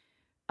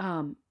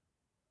 a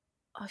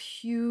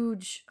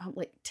huge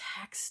like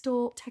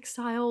textile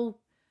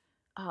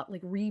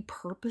like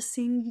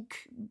repurposing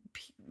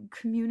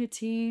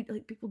community,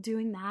 like people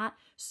doing that,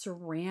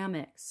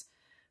 ceramics,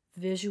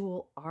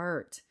 visual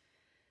art,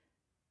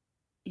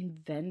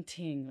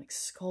 inventing, like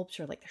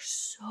sculpture. Like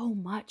there's so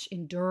much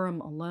in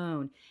Durham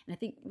alone. And I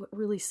think what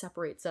really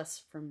separates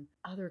us from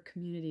other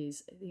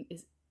communities, I think,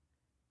 is,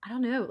 I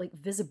don't know, like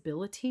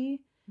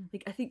visibility.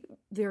 Like I think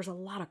there's a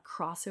lot of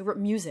crossover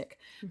music.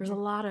 There's a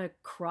lot of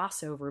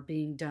crossover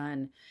being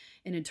done.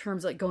 And in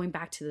terms of like going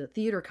back to the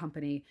theater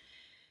company,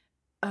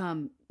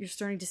 you're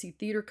starting to see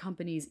theater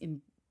companies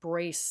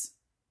embrace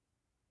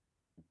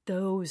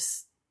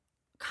those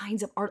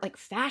kinds of art, like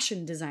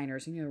fashion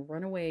designers,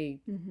 runaway.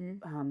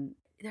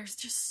 There's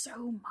just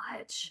so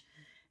much.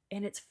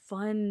 And it's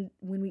fun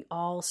when we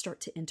all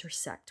start to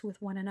intersect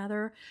with one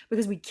another,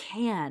 because we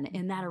can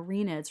in that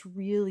arena. It's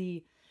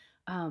really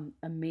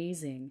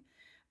amazing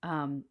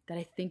that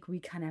I think we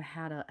kind of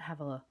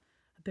have a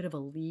bit of a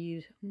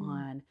lead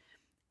on.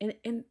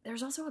 And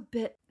there's also a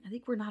bit, I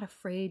think we're not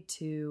afraid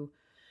to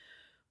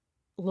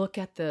look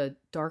at the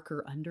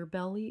darker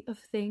underbelly of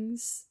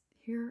things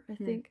here, I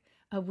think,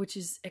 which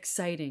is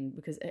exciting,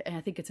 because and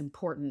I think it's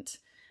important.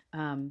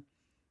 And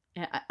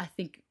I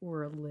think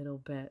we're a little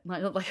bit,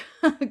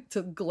 like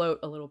to gloat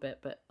a little bit,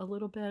 but a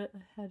little bit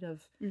ahead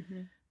of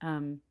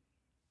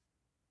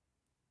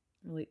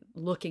really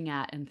looking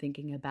at and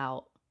thinking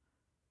about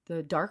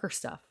the darker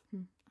stuff.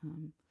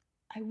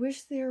 I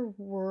wish there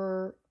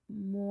were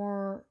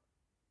more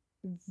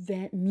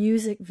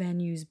music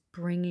venues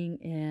bringing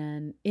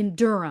in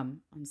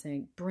Durham, I'm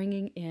saying,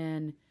 bringing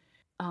in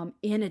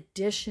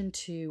addition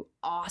to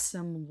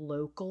awesome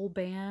local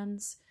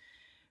bands,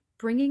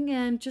 bringing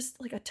in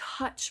just like a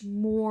touch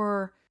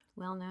more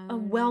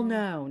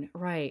well-known,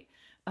 right?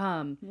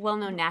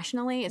 Well-known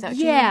nationally? Is that what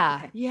you mean?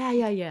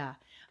 Okay. Yeah.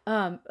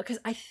 Because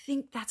I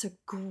think that's a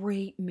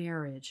great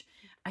marriage.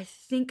 I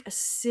think a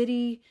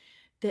city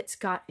that's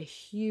got a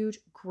huge,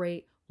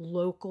 great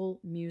local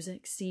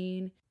music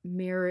scene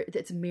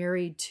that's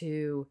married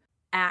to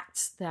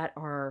acts that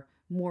are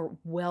more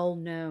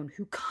well-known,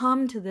 who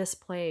come to this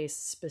place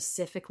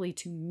specifically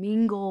to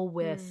mingle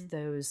with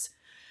those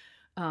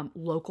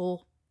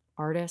local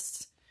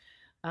artists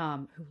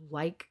who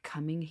like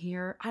coming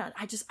here.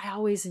 I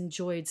always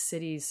enjoyed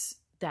cities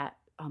that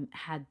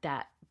had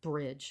that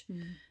bridge,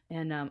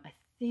 and I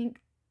think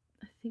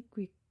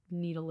we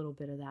need a little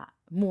bit of that,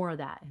 more of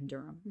that in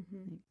Durham.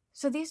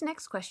 So these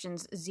next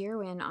questions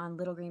zero in on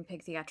Little Green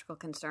Pig Theatrical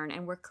Concern,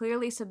 and were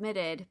clearly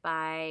submitted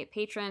by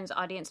patrons,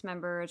 audience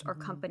members, or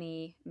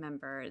company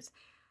members.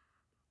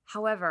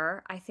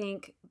 However, I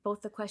think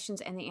both the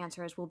questions and the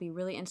answers will be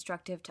really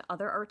instructive to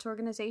other arts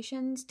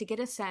organizations to get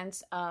a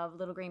sense of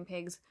Little Green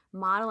Pig's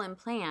model and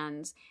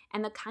plans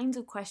and the kinds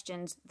of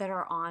questions that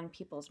are on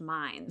people's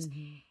minds.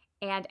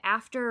 And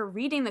after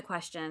reading the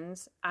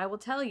questions, I will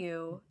tell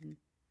you,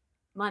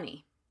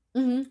 money.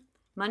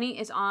 Money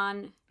is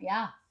on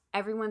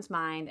everyone's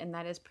mind, and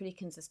that is pretty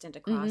consistent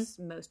across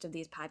most of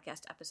these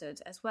podcast episodes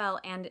as well,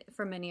 and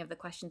for many of the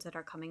questions that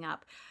are coming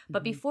up.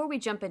 But before we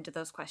jump into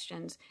those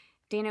questions,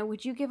 Dana,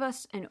 would you give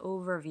us an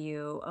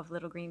overview of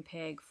Little Green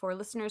Pig for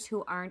listeners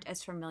who aren't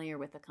as familiar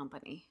with the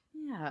company?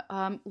 Yeah,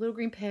 Little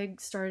Green Pig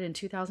started in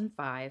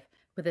 2005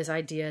 with this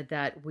idea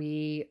that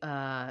we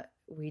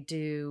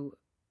do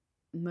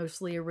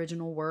mostly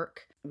original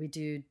work. We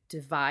do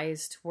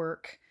devised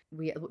work.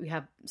 We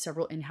have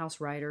several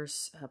in-house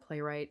writers,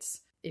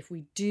 playwrights. If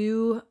we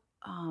do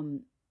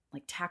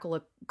like tackle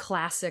a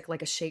classic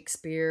like a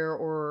Shakespeare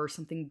or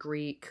something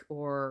Greek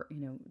or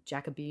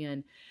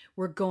Jacobean,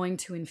 we're going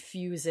to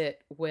infuse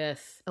it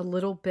with a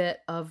little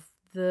bit of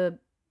the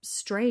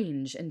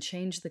strange and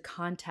change the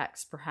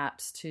context,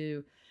 perhaps,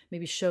 to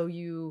maybe show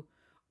you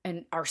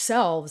and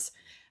ourselves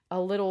a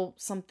little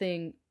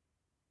something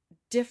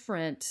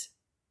different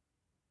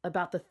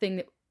about the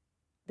thing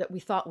that we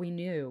thought we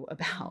knew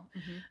about,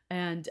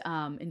 and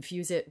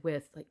infuse it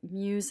with like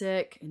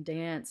music and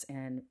dance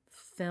and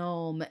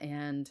film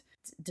and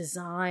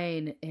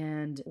design.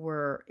 And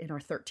we're in our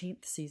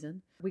 13th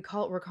season. We're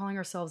calling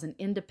ourselves an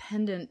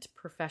independent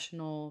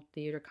professional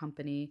theater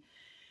company.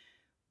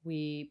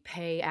 We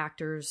pay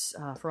actors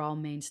for all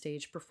main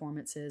stage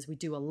performances. We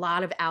do a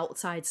lot of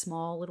outside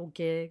small little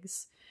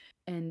gigs,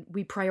 and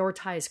we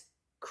prioritize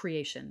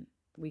creation.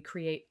 We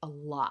create a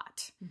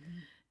lot.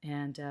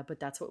 And but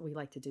that's what we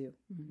like to do.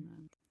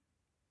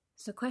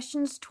 So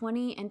questions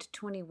 20 and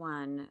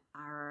 21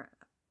 are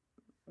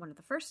one of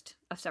the first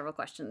of several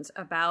questions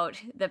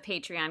about the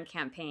Patreon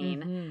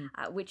campaign,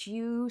 which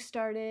you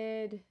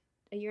started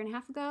a year and a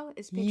half ago.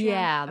 Is Patreon?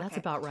 Yeah, that's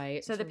about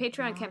right. So the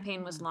Patreon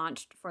campaign was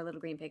launched for Little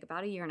Green Pig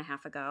about a year and a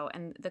half ago,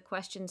 and the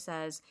question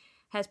says,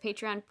 has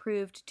Patreon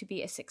proved to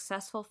be a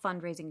successful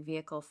fundraising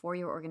vehicle for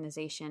your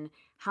organization?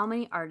 How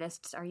many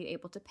artists are you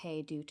able to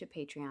pay due to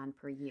Patreon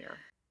per year?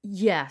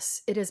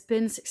 Yes, it has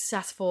been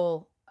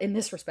successful in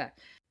this respect.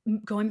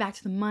 Going back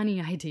to the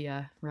money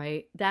idea,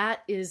 right?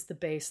 That is the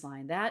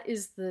baseline. That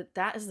is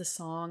the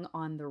song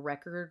on the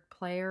record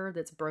player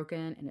that's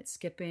broken and it's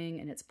skipping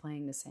and it's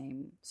playing the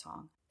same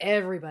song.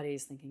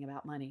 Everybody's thinking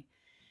about money.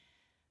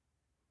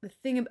 The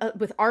thing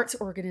with arts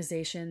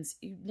organizations,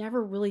 you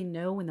never really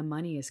know when the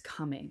money is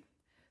coming.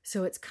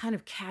 So it's kind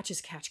of catch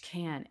as catch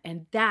can.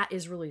 And that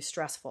is really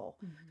stressful.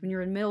 When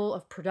you're in the middle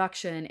of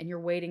production and you're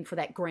waiting for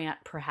that grant,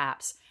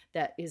 perhaps,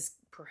 that is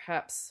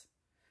perhaps,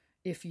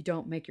 if you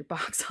don't make your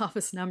box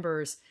office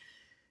numbers,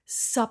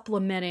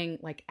 supplementing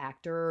like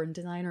actor and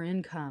designer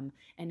income.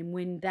 And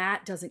when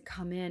that doesn't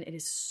come in, it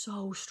is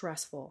so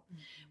stressful.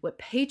 What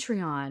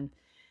Patreon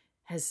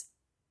has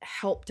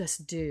helped us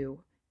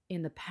do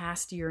in the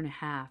past year and a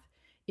half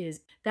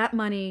is that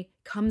money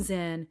comes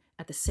in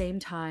at the same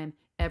time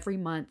every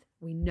month.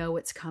 We know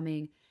it's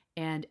coming,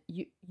 and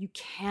you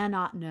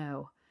cannot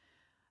know.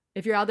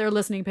 If you're out there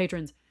listening,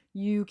 patrons,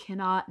 you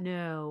cannot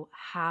know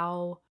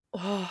how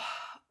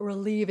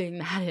relieving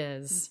that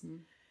is.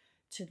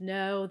 To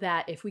know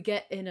that if we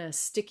get in a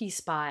sticky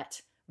spot,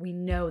 we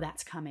know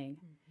that's coming.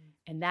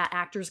 And that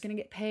actor's going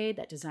to get paid,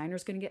 that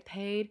designer's going to get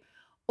paid,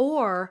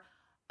 or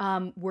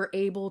we're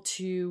able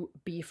to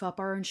beef up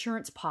our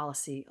insurance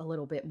policy a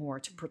little bit more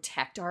to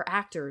protect our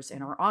actors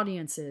and our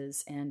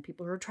audiences and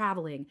people who are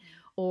traveling,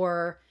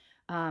 or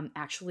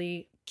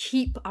actually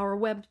keep our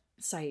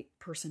website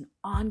person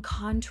on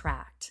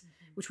contract,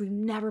 which we've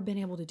never been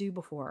able to do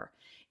before.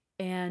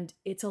 And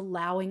it's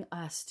allowing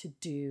us to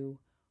do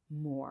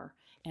more.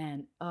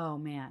 And oh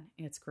man,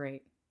 it's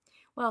great.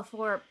 Well,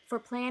 for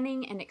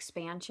planning and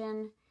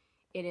expansion,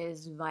 it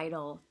is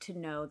vital to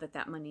know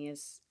that money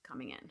is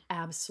coming in.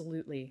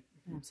 Absolutely.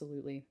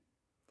 Absolutely.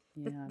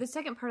 Yeah. The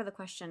second part of the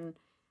question,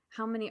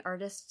 how many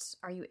artists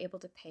are you able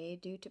to pay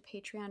due to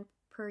Patreon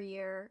per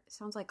year?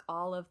 Sounds like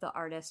all of the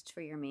artists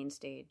for your main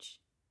stage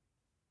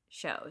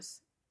shows.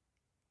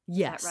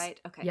 Yes. Is that right?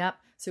 Okay. Yep.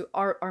 So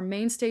our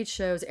main stage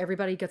shows,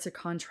 everybody gets a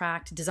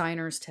contract,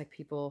 designers, tech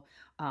people,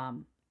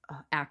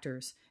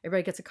 actors.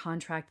 Everybody gets a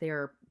contract. They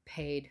are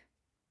paid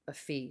a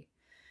fee.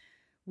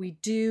 We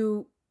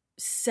do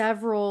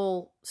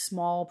several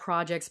small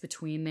projects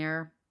between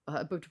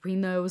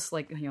those,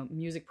 like,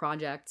 music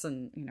projects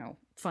and,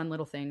 fun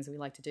little things that we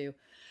like to do.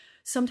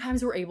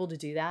 Sometimes we're able to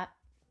do that,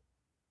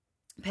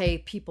 pay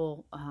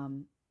people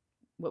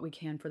what we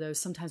can for those.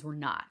 Sometimes we're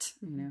not,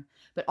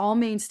 but all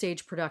main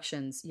stage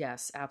productions,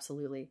 yes,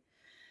 absolutely.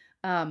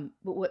 But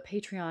what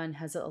Patreon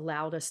has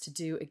allowed us to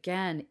do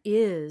again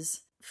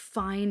is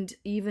find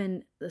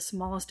even the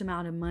smallest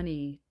amount of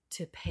money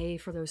to pay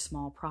for those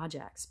small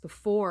projects.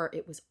 Before,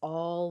 it was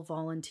all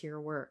volunteer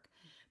work,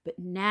 but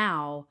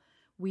now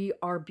we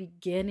are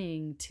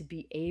beginning to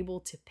be able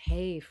to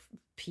pay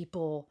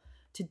people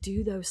to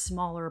do those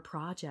smaller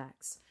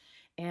projects.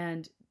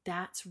 And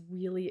that's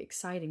really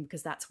exciting,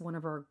 because that's one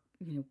of our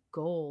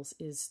goals,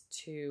 is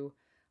to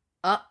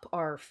up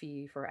our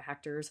fee for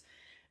actors.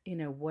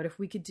 What if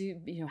we could do,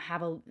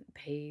 have a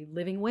pay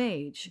living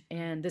wage,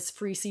 and this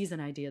free season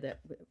idea that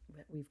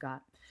we've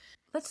got.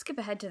 Let's skip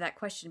ahead to that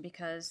question,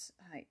 because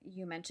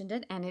you mentioned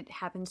it and it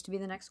happens to be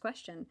the next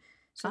question.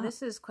 So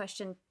this is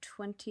question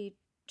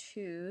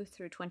 22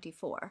 through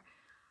 24.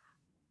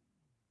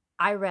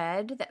 I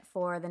read that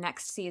for the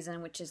next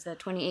season, which is the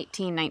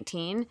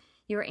 2018-19,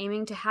 you're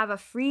aiming to have a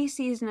free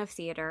season of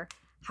theater.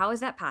 How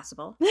is that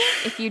possible?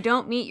 If you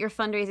don't meet your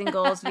fundraising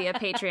goals via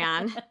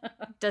Patreon,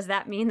 does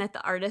that mean that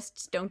the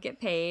artists don't get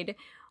paid?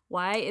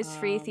 Why is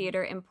free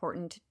theater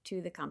important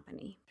to the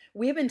company?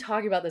 We have been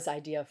talking about this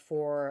idea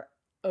for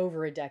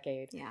over a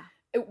decade. Yeah.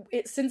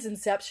 Since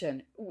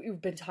inception,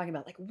 we've been talking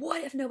about, like,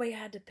 what if nobody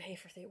had to pay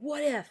for theater?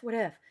 What if?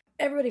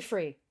 Everybody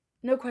free.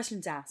 No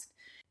questions asked.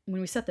 When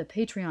we set the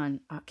Patreon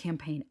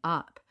campaign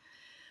up,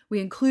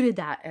 we included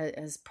that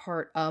as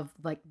part of,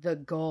 like, the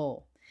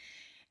goal.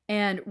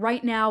 And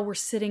right now we're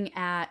sitting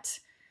at,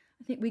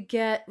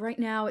 right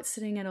now it's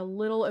sitting at a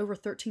little over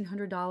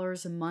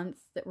 $1,300 a month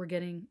that we're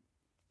getting.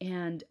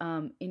 And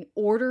in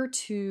order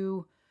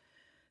to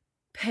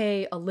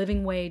pay a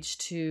living wage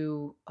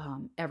to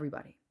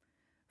everybody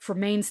for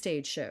main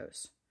stage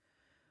shows,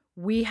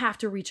 we have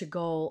to reach a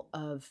goal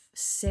of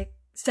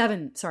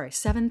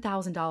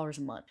 $7,000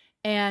 a month.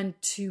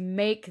 And to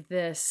make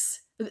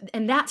this,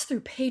 and that's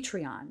through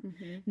Patreon.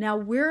 Mm-hmm. Now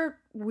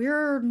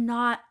we're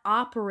not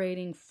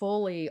operating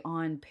fully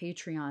on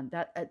Patreon.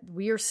 That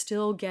we are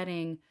still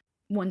getting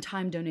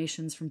one-time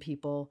donations from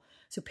people.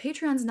 So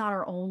Patreon's not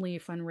our only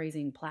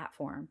fundraising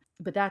platform.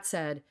 But that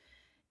said,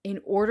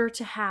 in order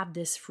to have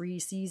this free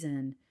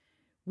season,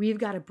 we've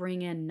got to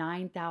bring in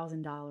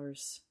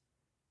 $9,000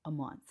 a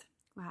month.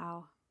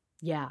 Wow.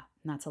 Yeah,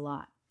 and that's a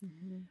lot.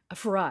 Mm-hmm.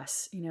 For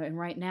us, and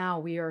right now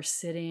we are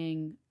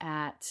sitting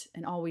at,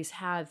 and always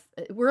have,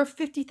 we're a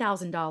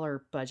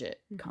 $50,000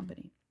 budget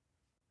company.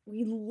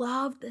 We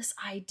love this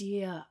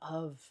idea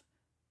of,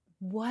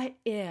 what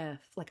if,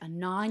 like, a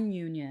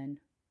non-union,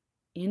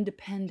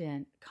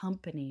 independent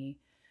company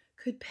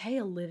could pay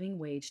a living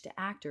wage to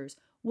actors?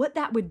 What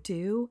that would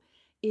do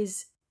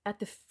is, at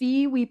the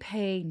fee we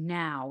pay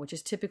now, which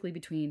is typically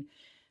between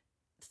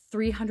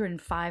 $300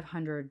 and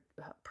 $500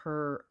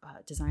 per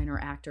designer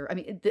actor. I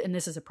mean, and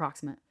this is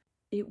approximate.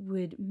 It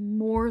would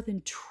more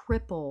than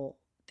triple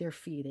their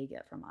fee they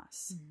get from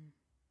us. Mm-hmm.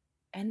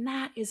 And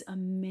that is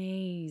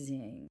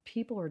amazing.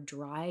 People are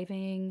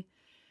driving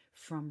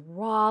from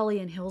Raleigh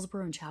and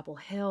Hillsborough and Chapel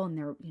Hill, and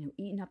they're,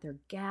 eating up their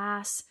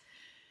gas.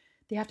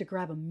 They have to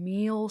grab a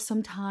meal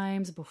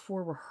sometimes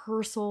before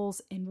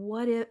rehearsals. And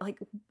what if, like,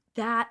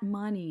 that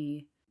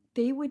money,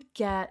 they would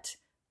get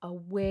a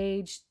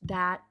wage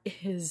that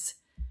is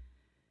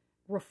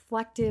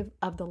reflective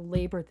of the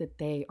labor that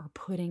they are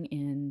putting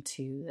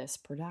into this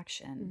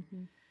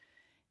production.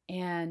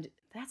 And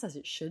that's as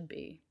it should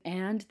be.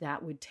 And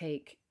that would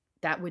take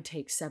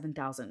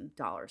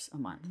 $7,000 a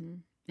month.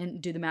 And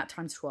do the math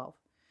times 12.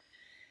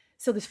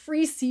 So this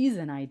free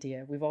season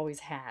idea we've always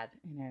had,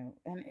 and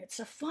it's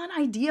a fun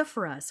idea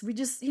for us. We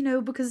just,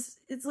 because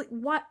it's like,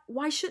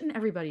 why shouldn't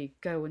everybody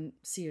go and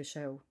see a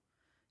show?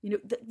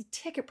 The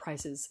ticket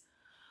prices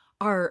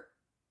are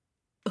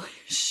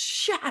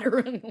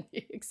shatteringly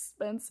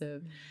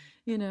expensive,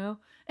 and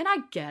I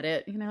get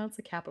it, it's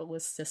a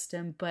capitalist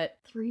system, but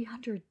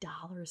 $300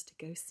 to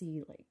go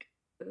see, like,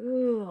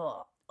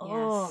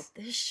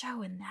 this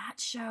show and that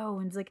show.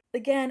 And it's like,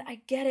 again,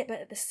 I get it, but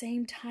at the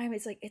same time,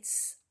 it's like,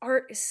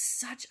 art is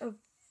such a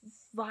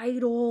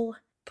vital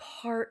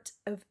part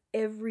of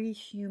every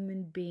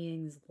human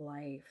being's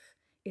life.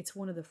 It's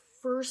one of the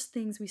first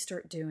things we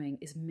start doing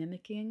is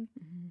mimicking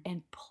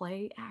and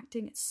play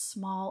acting at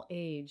small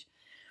age.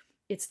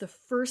 It's the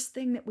first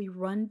thing that we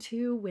run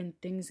to when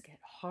things get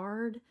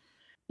hard.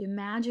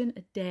 Imagine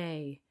a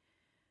day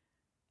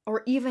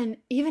or even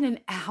an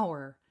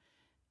hour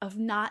of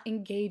not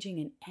engaging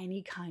in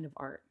any kind of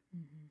art.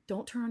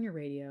 Don't turn on your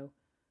radio.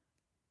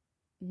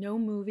 No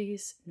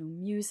movies, no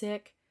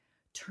music.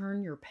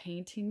 Turn your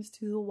paintings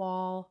to the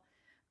wall.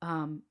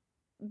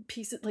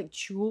 Pieces like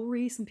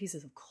jewelry, some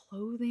pieces of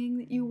clothing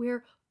that you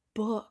wear,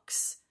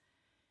 books.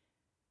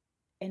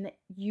 And that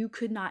you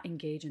could not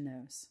engage in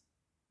those.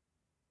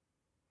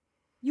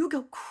 You would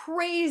go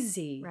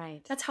crazy.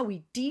 Right. That's how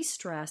we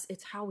de-stress.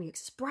 It's how we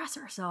express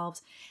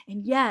ourselves.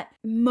 And yet,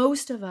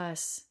 most of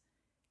us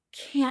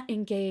can't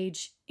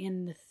engage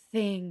in the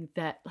thing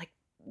that, like,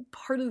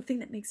 part of the thing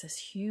that makes us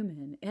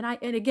human. And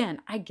again,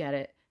 I get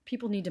it.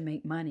 People need to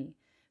make money.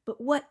 But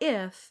what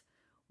if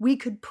we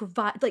could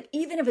provide, like,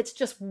 even if it's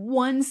just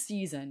one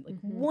season,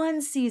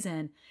 one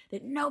season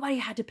that nobody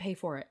had to pay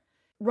for it.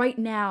 Right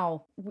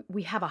now,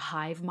 we have a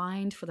hive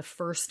mind for the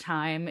first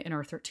time in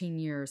our 13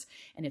 years.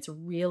 And it's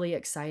really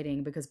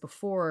exciting because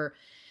before,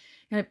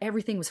 kind of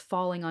everything was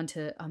falling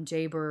onto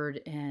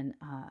Jaybird and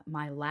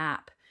my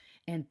lap.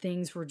 And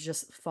things were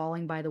just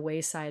falling by the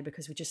wayside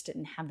because we just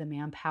didn't have the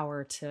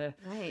manpower to.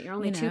 Right, you're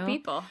only two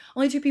people.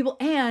 Only two people,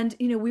 and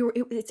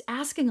it's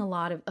asking a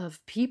lot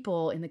of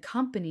people in the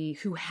company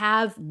who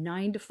have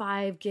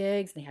 9-to-5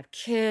 gigs. They have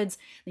kids,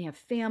 they have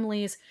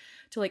families,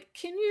 to like,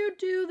 can you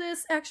do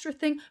this extra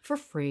thing for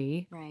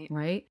free?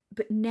 Right.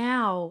 But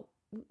now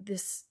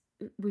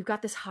we've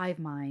got this hive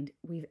mind.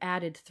 We've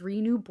added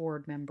 3 new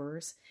board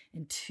members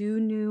and 2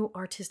 new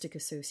artistic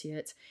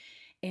associates,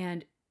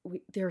 and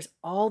there's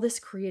all this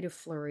creative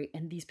flurry,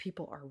 and these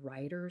people are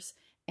writers,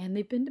 and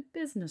they've been to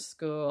business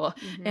school,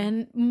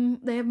 and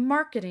they have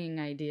marketing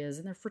ideas,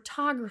 and they're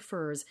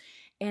photographers,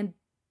 and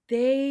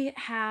they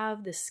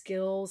have the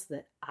skills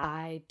that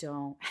I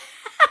don't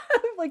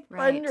have, like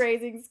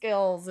fundraising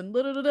skills and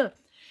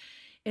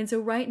And so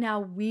right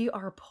now we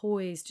are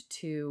poised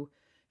to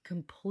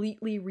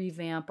completely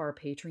revamp our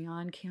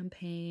Patreon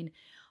campaign,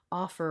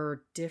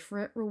 offer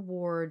different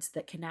rewards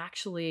that can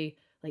actually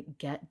like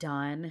get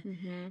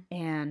done,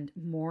 and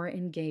more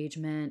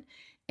engagement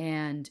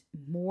and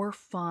more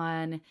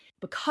fun.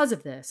 Because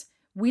of this,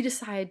 we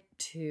decide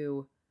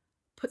to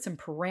put some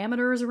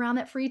parameters around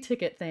that free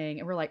ticket thing.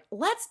 And we're like,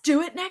 let's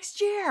do it next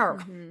year.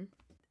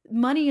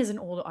 Money is an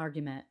old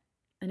argument.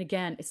 And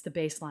again, it's the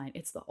baseline.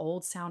 It's the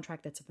old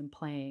soundtrack that's been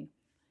playing.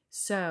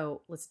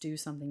 So let's do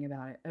something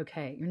about it.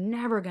 Okay, you're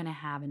never going to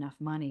have enough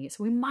money,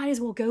 so we might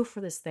as well go for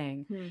this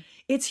thing.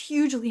 It's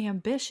hugely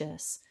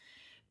ambitious.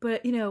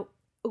 But,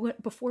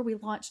 before we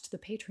launched the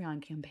Patreon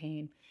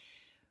campaign,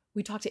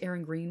 we talked to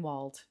Aaron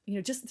Greenwald,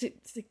 just to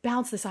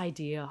bounce this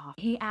idea off.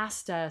 He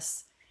asked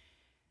us,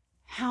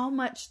 how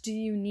much do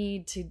you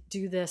need to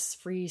do this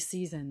free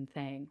season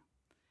thing?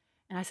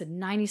 And I said,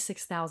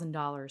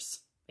 $96,000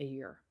 a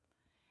year.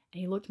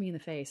 And he looked me in the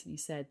face and he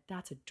said,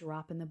 that's a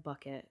drop in the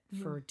bucket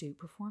for Duke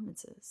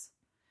performances.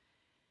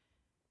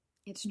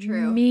 It's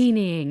true.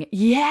 Meaning,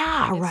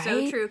 yeah, it's right?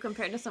 It's so true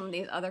compared to some of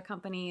these other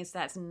companies.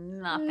 That's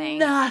nothing.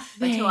 Nothing.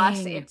 But to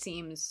us, it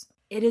seems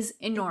it is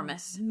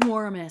enormous.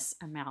 Enormous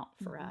amount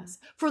for us.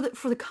 For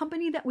the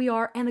company that we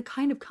are and the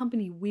kind of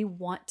company we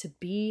want to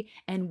be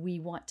and we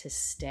want to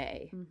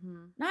stay.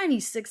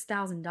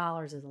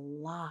 $96,000 is a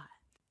lot.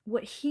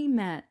 What he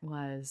meant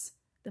was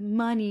the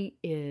money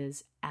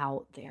is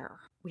out there.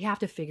 We have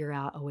to figure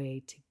out a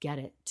way to get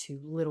it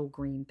to Little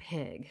Green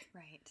Pig.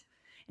 Right.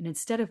 And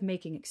instead of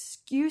making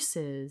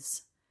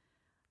excuses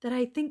that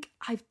I think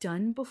I've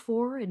done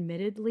before,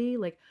 admittedly,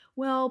 like,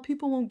 well,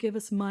 people won't give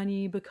us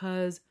money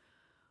because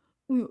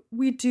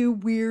we do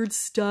weird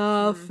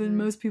stuff and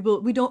most people,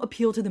 we don't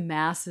appeal to the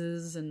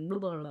masses and blah,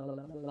 blah, blah,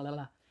 blah, blah,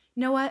 blah.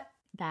 You know what?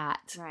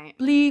 That. Right.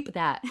 Bleep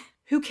that.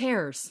 Who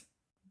cares?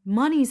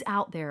 Money's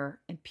out there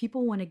and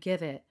people want to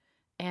give it.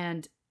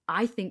 And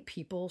I think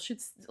people should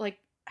like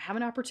have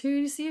an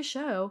opportunity to see a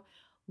show.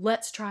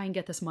 let's try and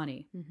get this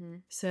money.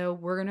 So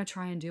we're going to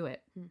try and do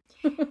it.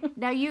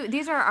 Now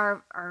these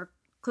are our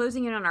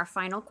closing in on our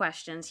final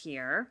questions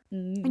here.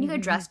 And you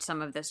addressed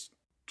some of this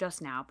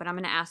just now, but I'm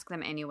going to ask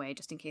them anyway,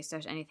 just in case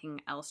there's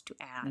anything else to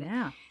add.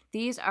 Yeah.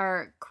 These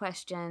are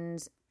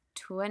questions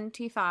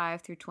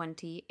 25 through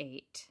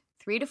 28.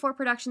 3 to 4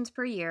 productions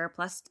per year,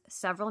 plus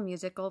several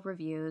musical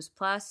reviews,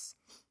 plus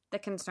The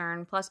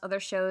Concern, plus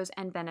other shows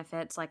and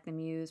benefits like the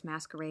Muse,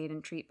 Masquerade,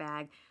 and Treat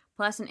Bag,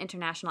 plus an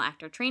international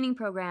actor training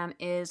program.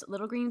 Is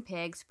Little Green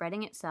Pig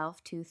spreading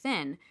itself too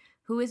thin?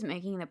 Who is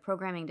making the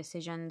programming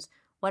decisions?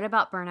 What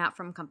about burnout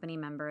from company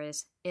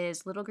members?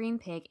 Is Little Green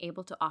Pig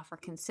able to offer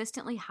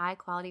consistently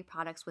high-quality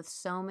products with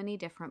so many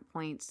different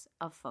points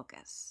of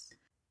focus?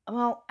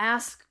 Well,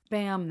 ask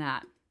BAM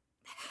that.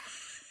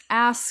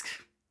 Ask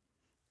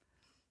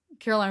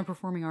Carolina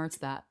Performing Arts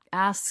that.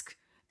 Ask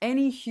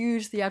any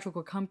huge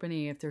theatrical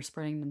company if they're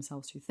spreading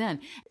themselves too thin.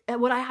 And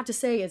what I have to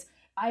say is,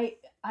 I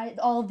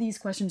all of these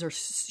questions are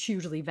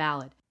hugely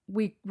valid.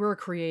 We're a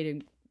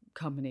creating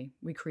company.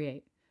 We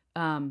create.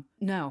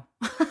 No.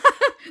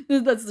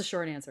 That's the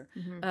short answer.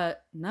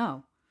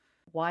 No.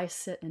 Why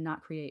sit and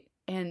not create?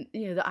 And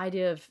the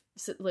idea of,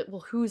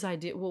 well, whose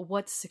idea? Well,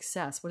 what's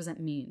success? What does that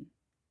mean?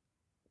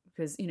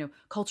 Because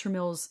Culture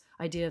Mill's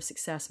idea of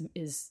success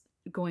is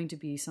going to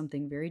be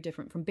something very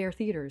different from Bear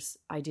Theater's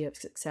idea of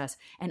success,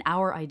 and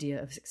our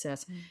idea of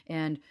success,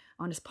 and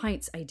Honest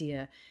Pint's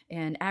idea,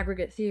 and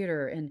Aggregate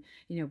Theater, and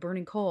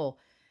Burning Coal.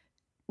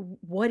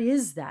 What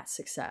is that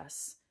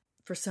success?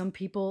 For some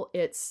people,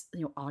 it's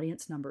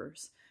audience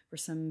numbers. For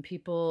some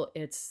people,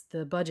 it's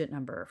the budget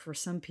number. For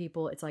some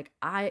people, it's like,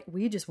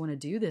 we just want to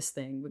do this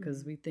thing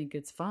because we think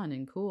it's fun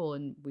and cool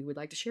and we would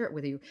like to share it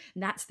with you.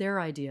 And that's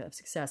their idea of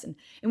success. And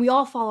we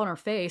all fall on our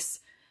face.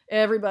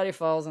 Everybody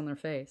falls on their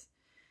face.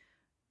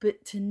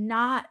 But to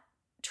not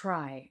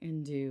try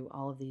and do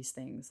all of these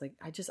things, like,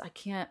 I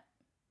can't,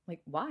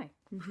 like, why?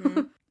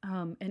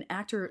 And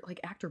actor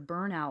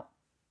burnout,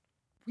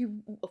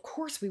 of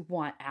course we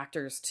want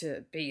actors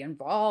to be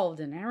involved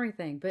in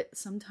everything, but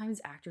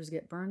sometimes actors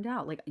get burned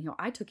out. Like,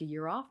 I took a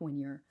year off one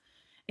year,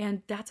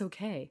 and that's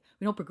okay.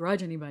 We don't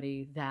begrudge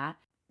anybody that.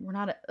 We're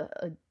not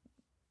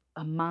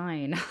a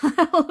mine,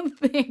 I don't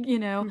think,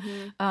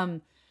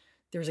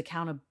 there's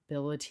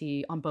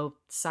accountability on both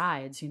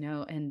sides,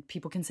 and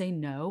people can say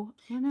no.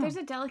 I don't know. There's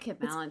a delicate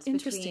balance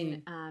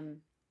between,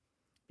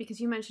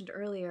 because you mentioned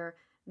earlier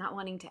not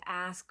wanting to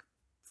ask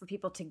for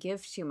people to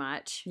give too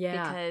much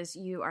because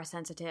you are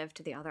sensitive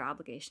to the other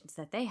obligations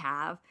that they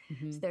have.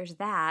 So there's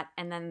that.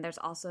 And then there's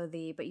also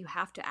but you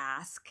have to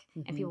ask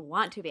and people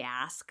want to be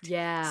asked.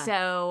 Yeah.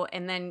 So,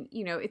 and then,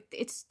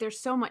 there's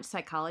so much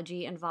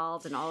psychology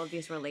involved in all of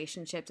these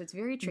relationships. It's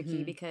very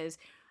tricky because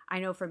I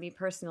know for me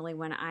personally,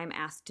 when I'm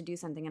asked to do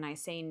something and I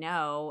say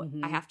no,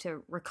 I have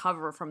to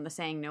recover from the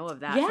saying no of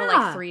that for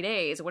like 3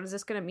 days. What is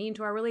this going to mean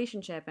to our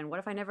relationship? And what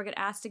if I never get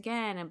asked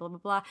again? And blah, blah,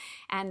 blah.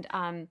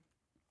 And,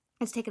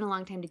 it's taken a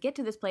long time to get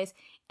to this place.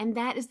 And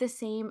that is the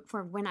same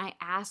for when I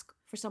ask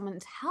for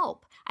someone's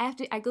help.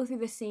 I go through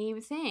the same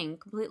thing,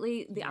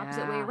 completely the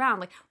opposite way around.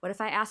 Like, what if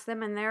I ask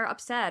them and they're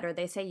upset, or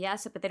they say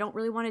yes, but they don't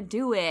really want to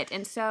do it?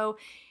 And so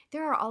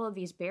there are all of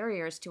these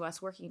barriers to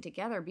us working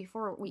together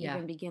before we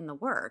even begin the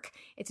work.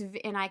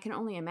 And I can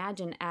only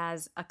imagine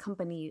as a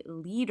company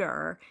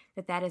leader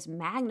that is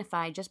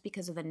magnified just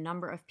because of the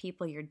number of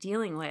people you're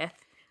dealing with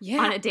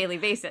on a daily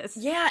basis.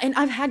 Yeah, and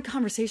I've had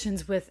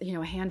conversations with,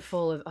 a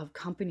handful of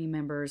company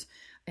members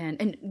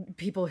and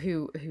people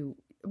who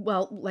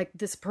well, like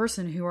this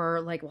person who are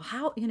like, well,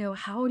 how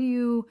do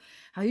you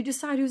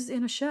decide who's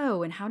in a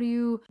show, and how do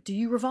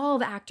you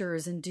revolve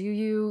actors, and do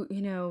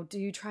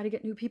you try to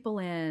get new people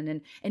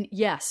in, and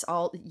yes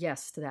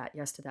to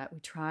that. We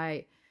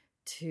try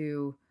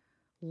to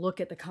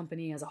look at the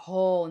company as a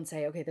whole and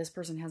say, okay, this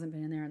person hasn't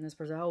been in there, and this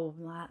person,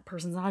 that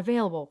person's not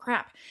available,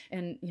 crap.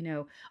 And,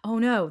 oh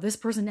no, this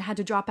person had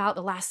to drop out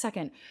the last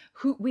second.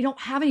 We don't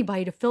have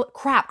anybody to fill it.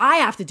 Crap, I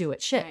have to do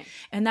it. Shit. Right.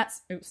 And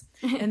that's,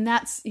 and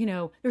that's,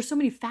 there's so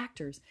many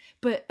factors.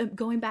 But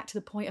going back to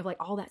the point of like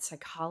all that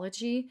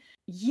psychology,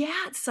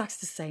 it sucks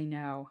to say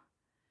no.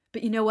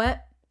 But you know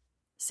what?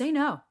 Say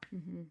no.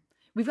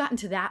 We've gotten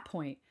to that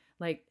point.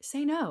 Like,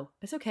 say no.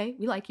 It's okay.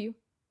 We like you.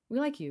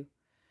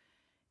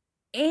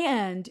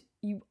 And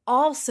you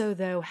also,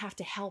 though, have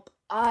to help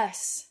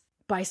us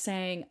by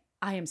saying,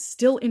 I am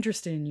still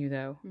interested in you,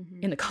 though,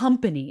 in the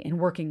company and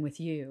working with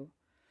you.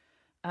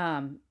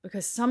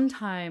 Because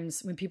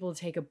sometimes when people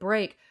take a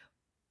break,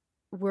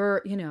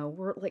 we're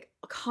like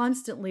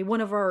constantly,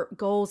 one of our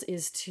goals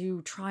is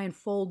to try and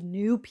fold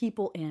new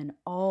people in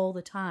all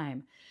the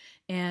time.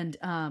 And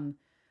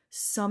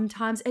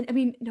sometimes, and I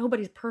mean,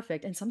 nobody's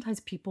perfect. And sometimes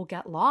people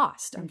get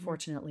lost,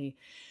 unfortunately.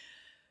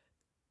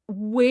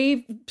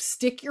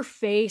 Stick your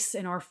face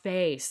in our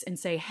face and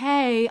say,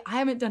 hey, I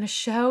haven't done a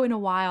show in a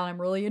while and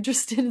I'm really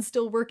interested in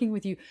still working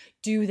with you.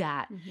 Do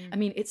that. I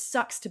mean, it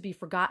sucks to be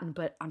forgotten,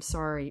 but I'm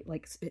sorry,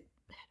 like it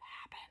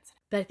happens.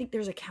 But I think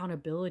there's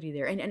accountability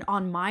there. And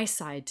on my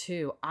side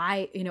too,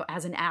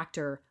 as an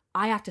actor,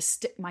 I have to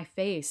stick my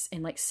face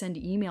and like send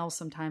emails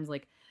sometimes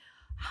like,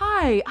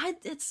 hi, I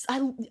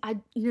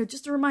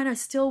just a reminder,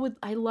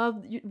 I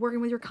love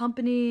working with your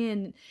company,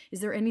 and is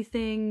there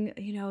anything,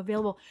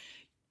 available?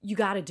 You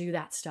got to do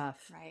that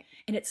stuff. Right.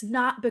 And it's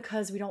not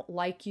because we don't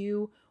like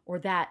you or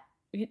that,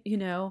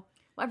 Well,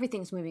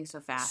 everything's moving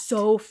so fast.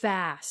 So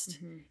fast.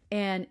 Mm-hmm.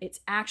 And it's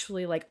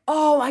actually like,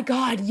 oh my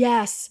God,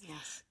 yes.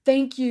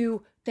 Thank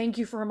you. Thank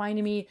you for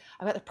reminding me.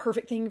 I've got the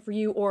perfect thing for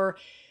you. Or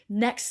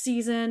next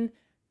season,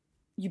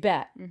 you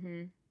bet.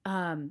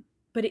 Mm-hmm.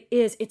 But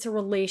it's a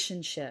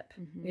relationship.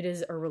 Mm-hmm. It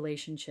is a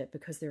relationship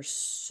because there's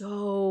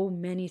so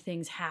many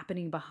things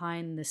happening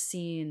behind the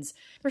scenes.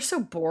 They're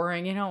so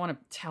boring. You don't want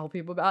to tell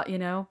people about, you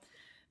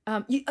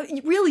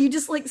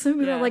just like, some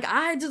people are like,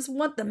 I just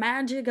want the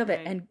magic of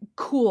it. And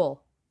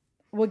cool.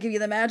 We'll give you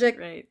the magic.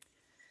 Right.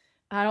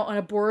 I don't want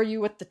to bore you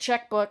with the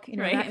checkbook,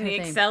 right, that and the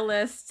Excel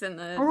lists and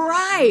the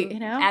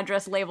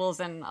address labels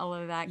and all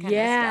of that kind of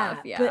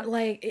stuff. Yeah, but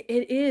like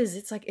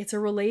it's like it's a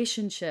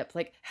relationship.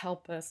 Like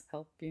help us,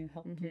 help you,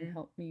 help you,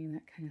 help me,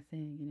 that kind of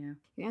thing.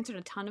 You answered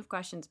a ton of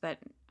questions, but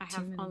I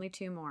have only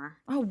 2 more.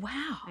 Oh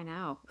wow! I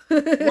know.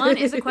 One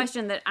is a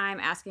question that I'm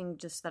asking,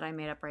 just that I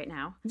made up right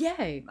now.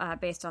 Yay!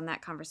 Based on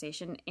that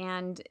conversation,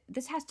 and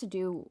this has to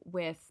do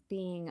with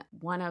being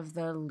one of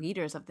the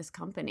leaders of this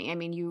company. I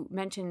mean, you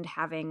mentioned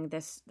having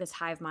this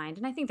hive mind,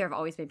 and I think there have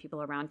always been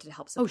people around to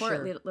help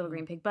support Little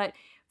Green Pig, but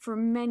for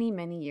many,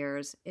 many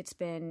years, it's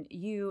been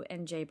you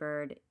and Jay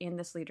Bird in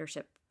this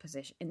leadership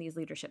position, in these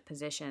leadership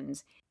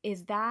positions.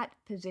 Is that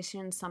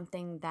position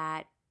something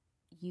that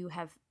you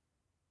have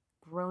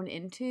grown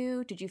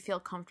into? Did you feel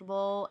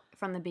comfortable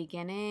from the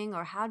beginning,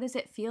 or how does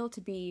it feel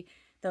to be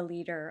the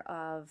leader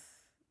of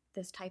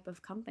this type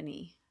of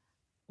company?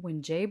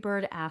 When Jay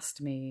Bird asked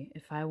me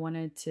if I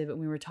wanted to, when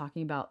we were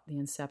talking about the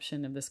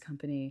inception of this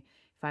company,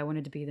 if I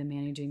wanted to be the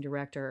managing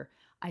director,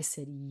 I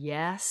said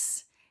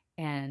yes.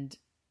 And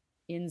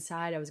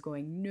inside I was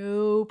going,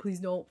 no, please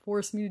don't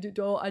force me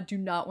to I do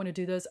not want to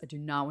do this. I do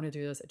not want to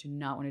do this. I do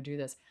not want to do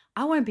this.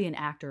 I want to be an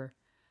actor.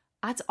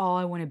 That's all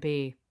I want to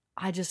be.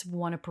 I just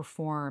want to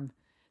perform.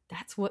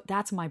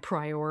 That's my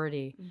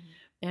priority. Mm-hmm.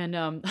 And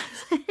I'm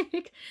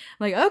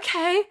like,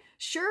 okay,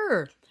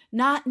 sure.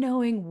 Not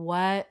knowing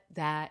what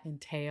that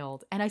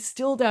entailed. And I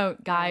still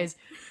don't, guys.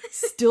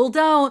 Still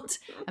don't.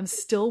 I'm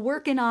still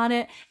working on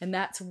it. And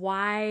that's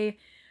why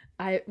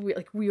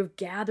we have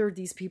gathered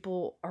these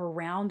people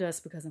around us,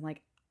 because I'm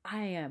like,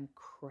 I am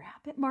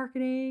crap at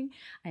marketing.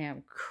 I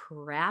am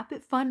crap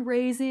at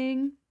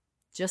fundraising.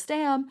 Just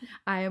am.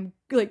 I am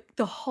like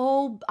the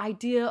whole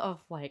idea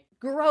of like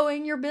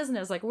growing your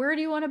business. Like, where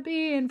do you want to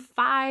be in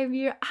 5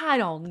 years? I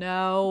don't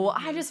know.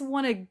 Mm-hmm. I just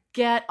want to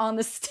get on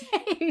the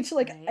stage.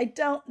 Like, right. I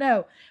don't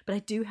know. But I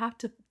do have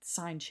to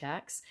sign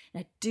checks,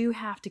 and I do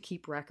have to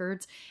keep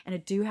records, and I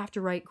do have to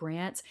write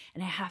grants,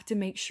 and I have to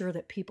make sure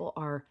that people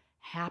are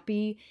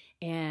happy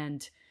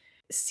and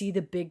see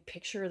the big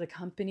picture of the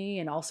company,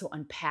 and also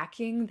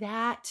unpacking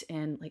that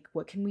and like,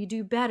 what can we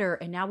do better?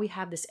 And now we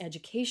have this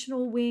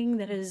educational wing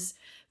that is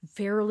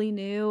fairly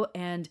new,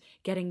 and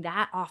getting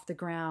that off the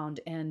ground.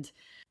 And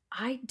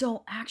I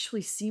don't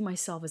actually see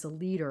myself as a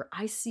leader.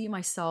 I see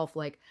myself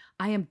like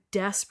I am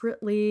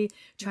desperately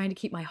trying to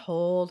keep my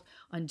hold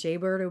on Jay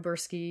Bird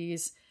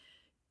Oberski's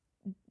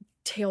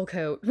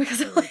tailcoat,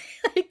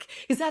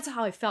 because that's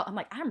how I felt. I'm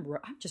like, I'm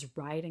just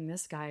riding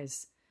this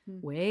guy's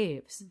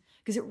waves,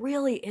 because it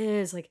really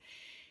is like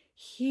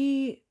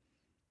he's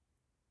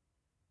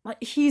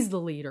the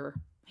leader.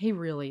 He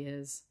really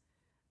is,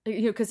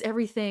 because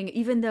everything,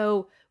 even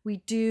though we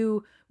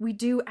do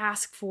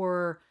ask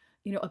for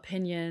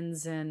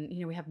opinions, and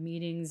we have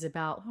meetings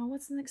about,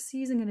 what's the next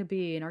season going to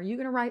be, and are you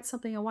going to write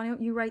something, and why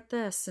don't you write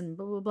this, and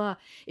blah blah blah.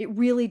 It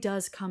really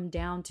does come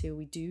down to,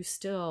 we do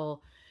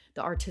still,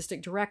 the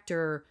artistic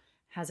director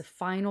has a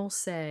final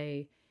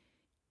say,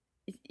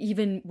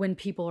 even when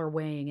people are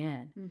weighing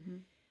in. Mm-hmm.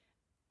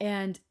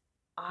 And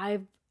I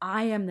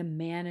am the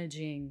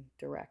managing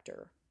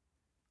director.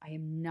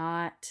 I've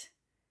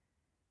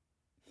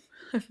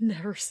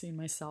never seen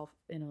myself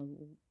in a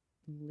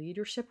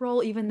leadership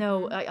role, even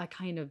though I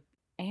kind of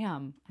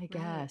am, I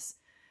guess.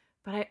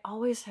 Right. But I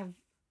always have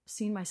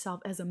seen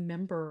myself as a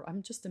member.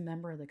 I'm just a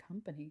member of the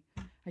company.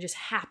 I just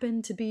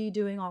happen to be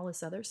doing all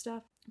this other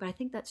stuff. But I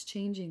think that's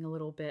changing a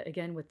little bit.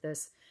 Again, with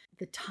this,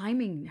 the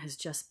timing has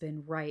just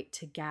been right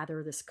to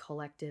gather this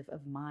collective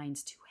of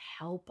minds to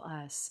help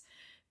us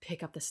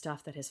pick up the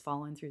stuff that has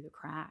fallen through the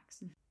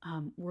cracks.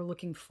 We're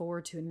looking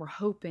forward to, and we're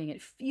hoping,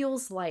 it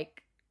feels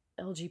like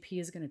LGP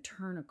is going to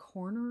turn a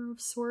corner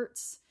of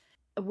sorts,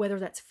 whether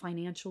that's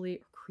financially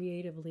or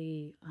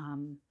creatively,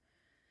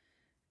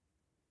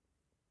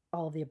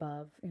 all of the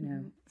above,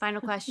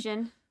 Final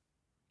question,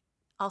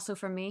 also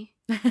from me.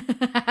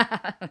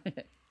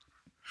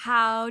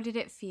 How did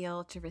it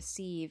feel to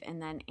receive and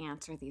then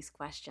answer these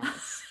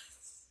questions?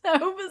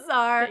 So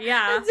bizarre.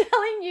 Yeah. I was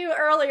telling you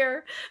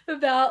earlier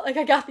about,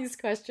 I got these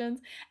questions,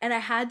 and I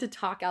had to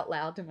talk out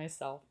loud to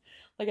myself.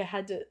 I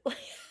had to,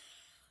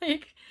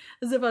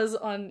 as if I was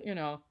on,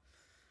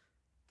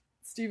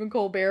 Stephen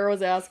Colbert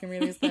was asking me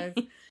these things.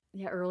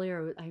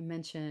 earlier I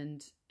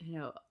mentioned,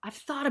 I've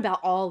thought about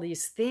all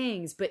these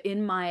things, but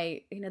in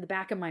my, the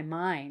back of my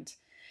mind,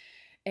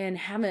 and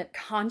haven't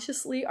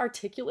consciously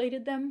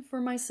articulated them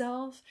for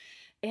myself.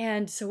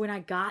 And so when I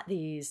got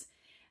these,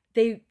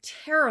 they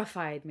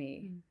terrified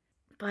me.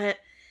 But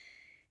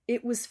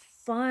it was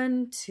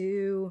fun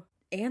to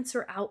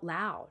answer out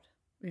loud,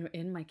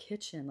 in my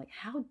kitchen. Like,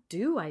 how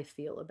do I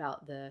feel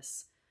about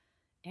this?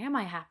 Am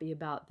I happy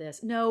about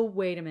this? No,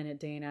 wait a minute,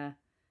 Dana.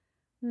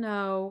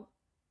 No.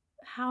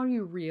 How do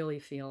you really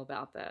feel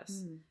about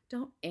this?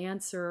 Don't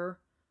answer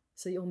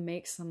so you'll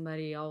make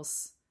somebody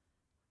else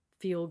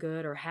feel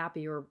good or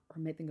happy or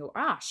make them go,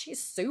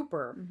 she's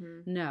super.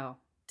 No,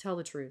 tell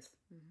the truth.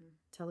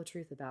 Tell the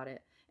truth about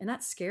it. And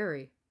that's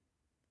scary.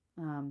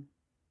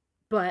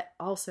 But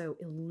also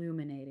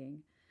illuminating,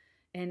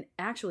 and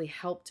actually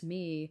helped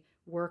me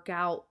work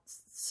out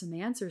some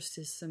answers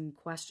to some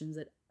questions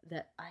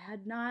that I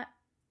had not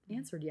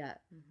answered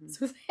yet.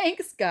 So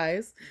thanks,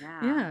 guys.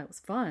 Yeah, it was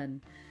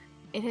fun.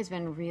 It has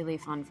been really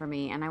fun for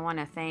me, and I want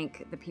to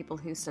thank the people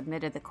who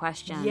submitted the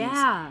questions.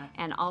 Yeah.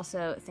 And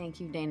also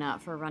thank you, Dana,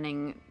 for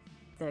running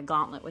the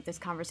gauntlet with this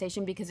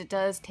conversation, because it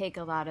does take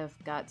a lot of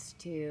guts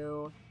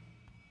to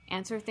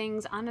answer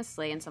things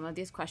honestly, and some of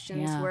these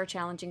questions were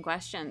challenging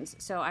questions.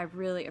 So I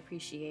really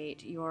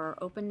appreciate your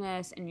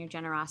openness and your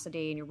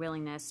generosity and your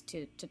willingness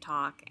to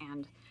talk.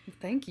 And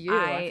thank you.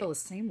 I feel the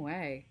same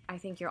way. I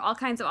think you're all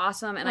kinds of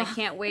awesome, and I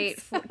can't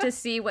wait to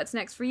see what's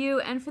next for you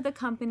and for the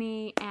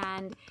company.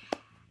 And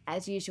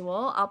as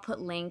usual, I'll put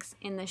links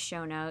in the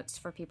show notes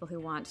for people who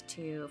want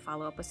to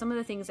follow up with some of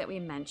the things that we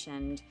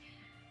mentioned.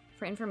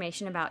 For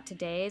information about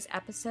today's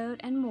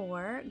episode and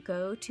more,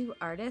 go to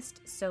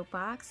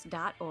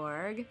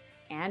artistsoapbox.org,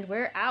 and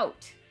we're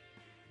out.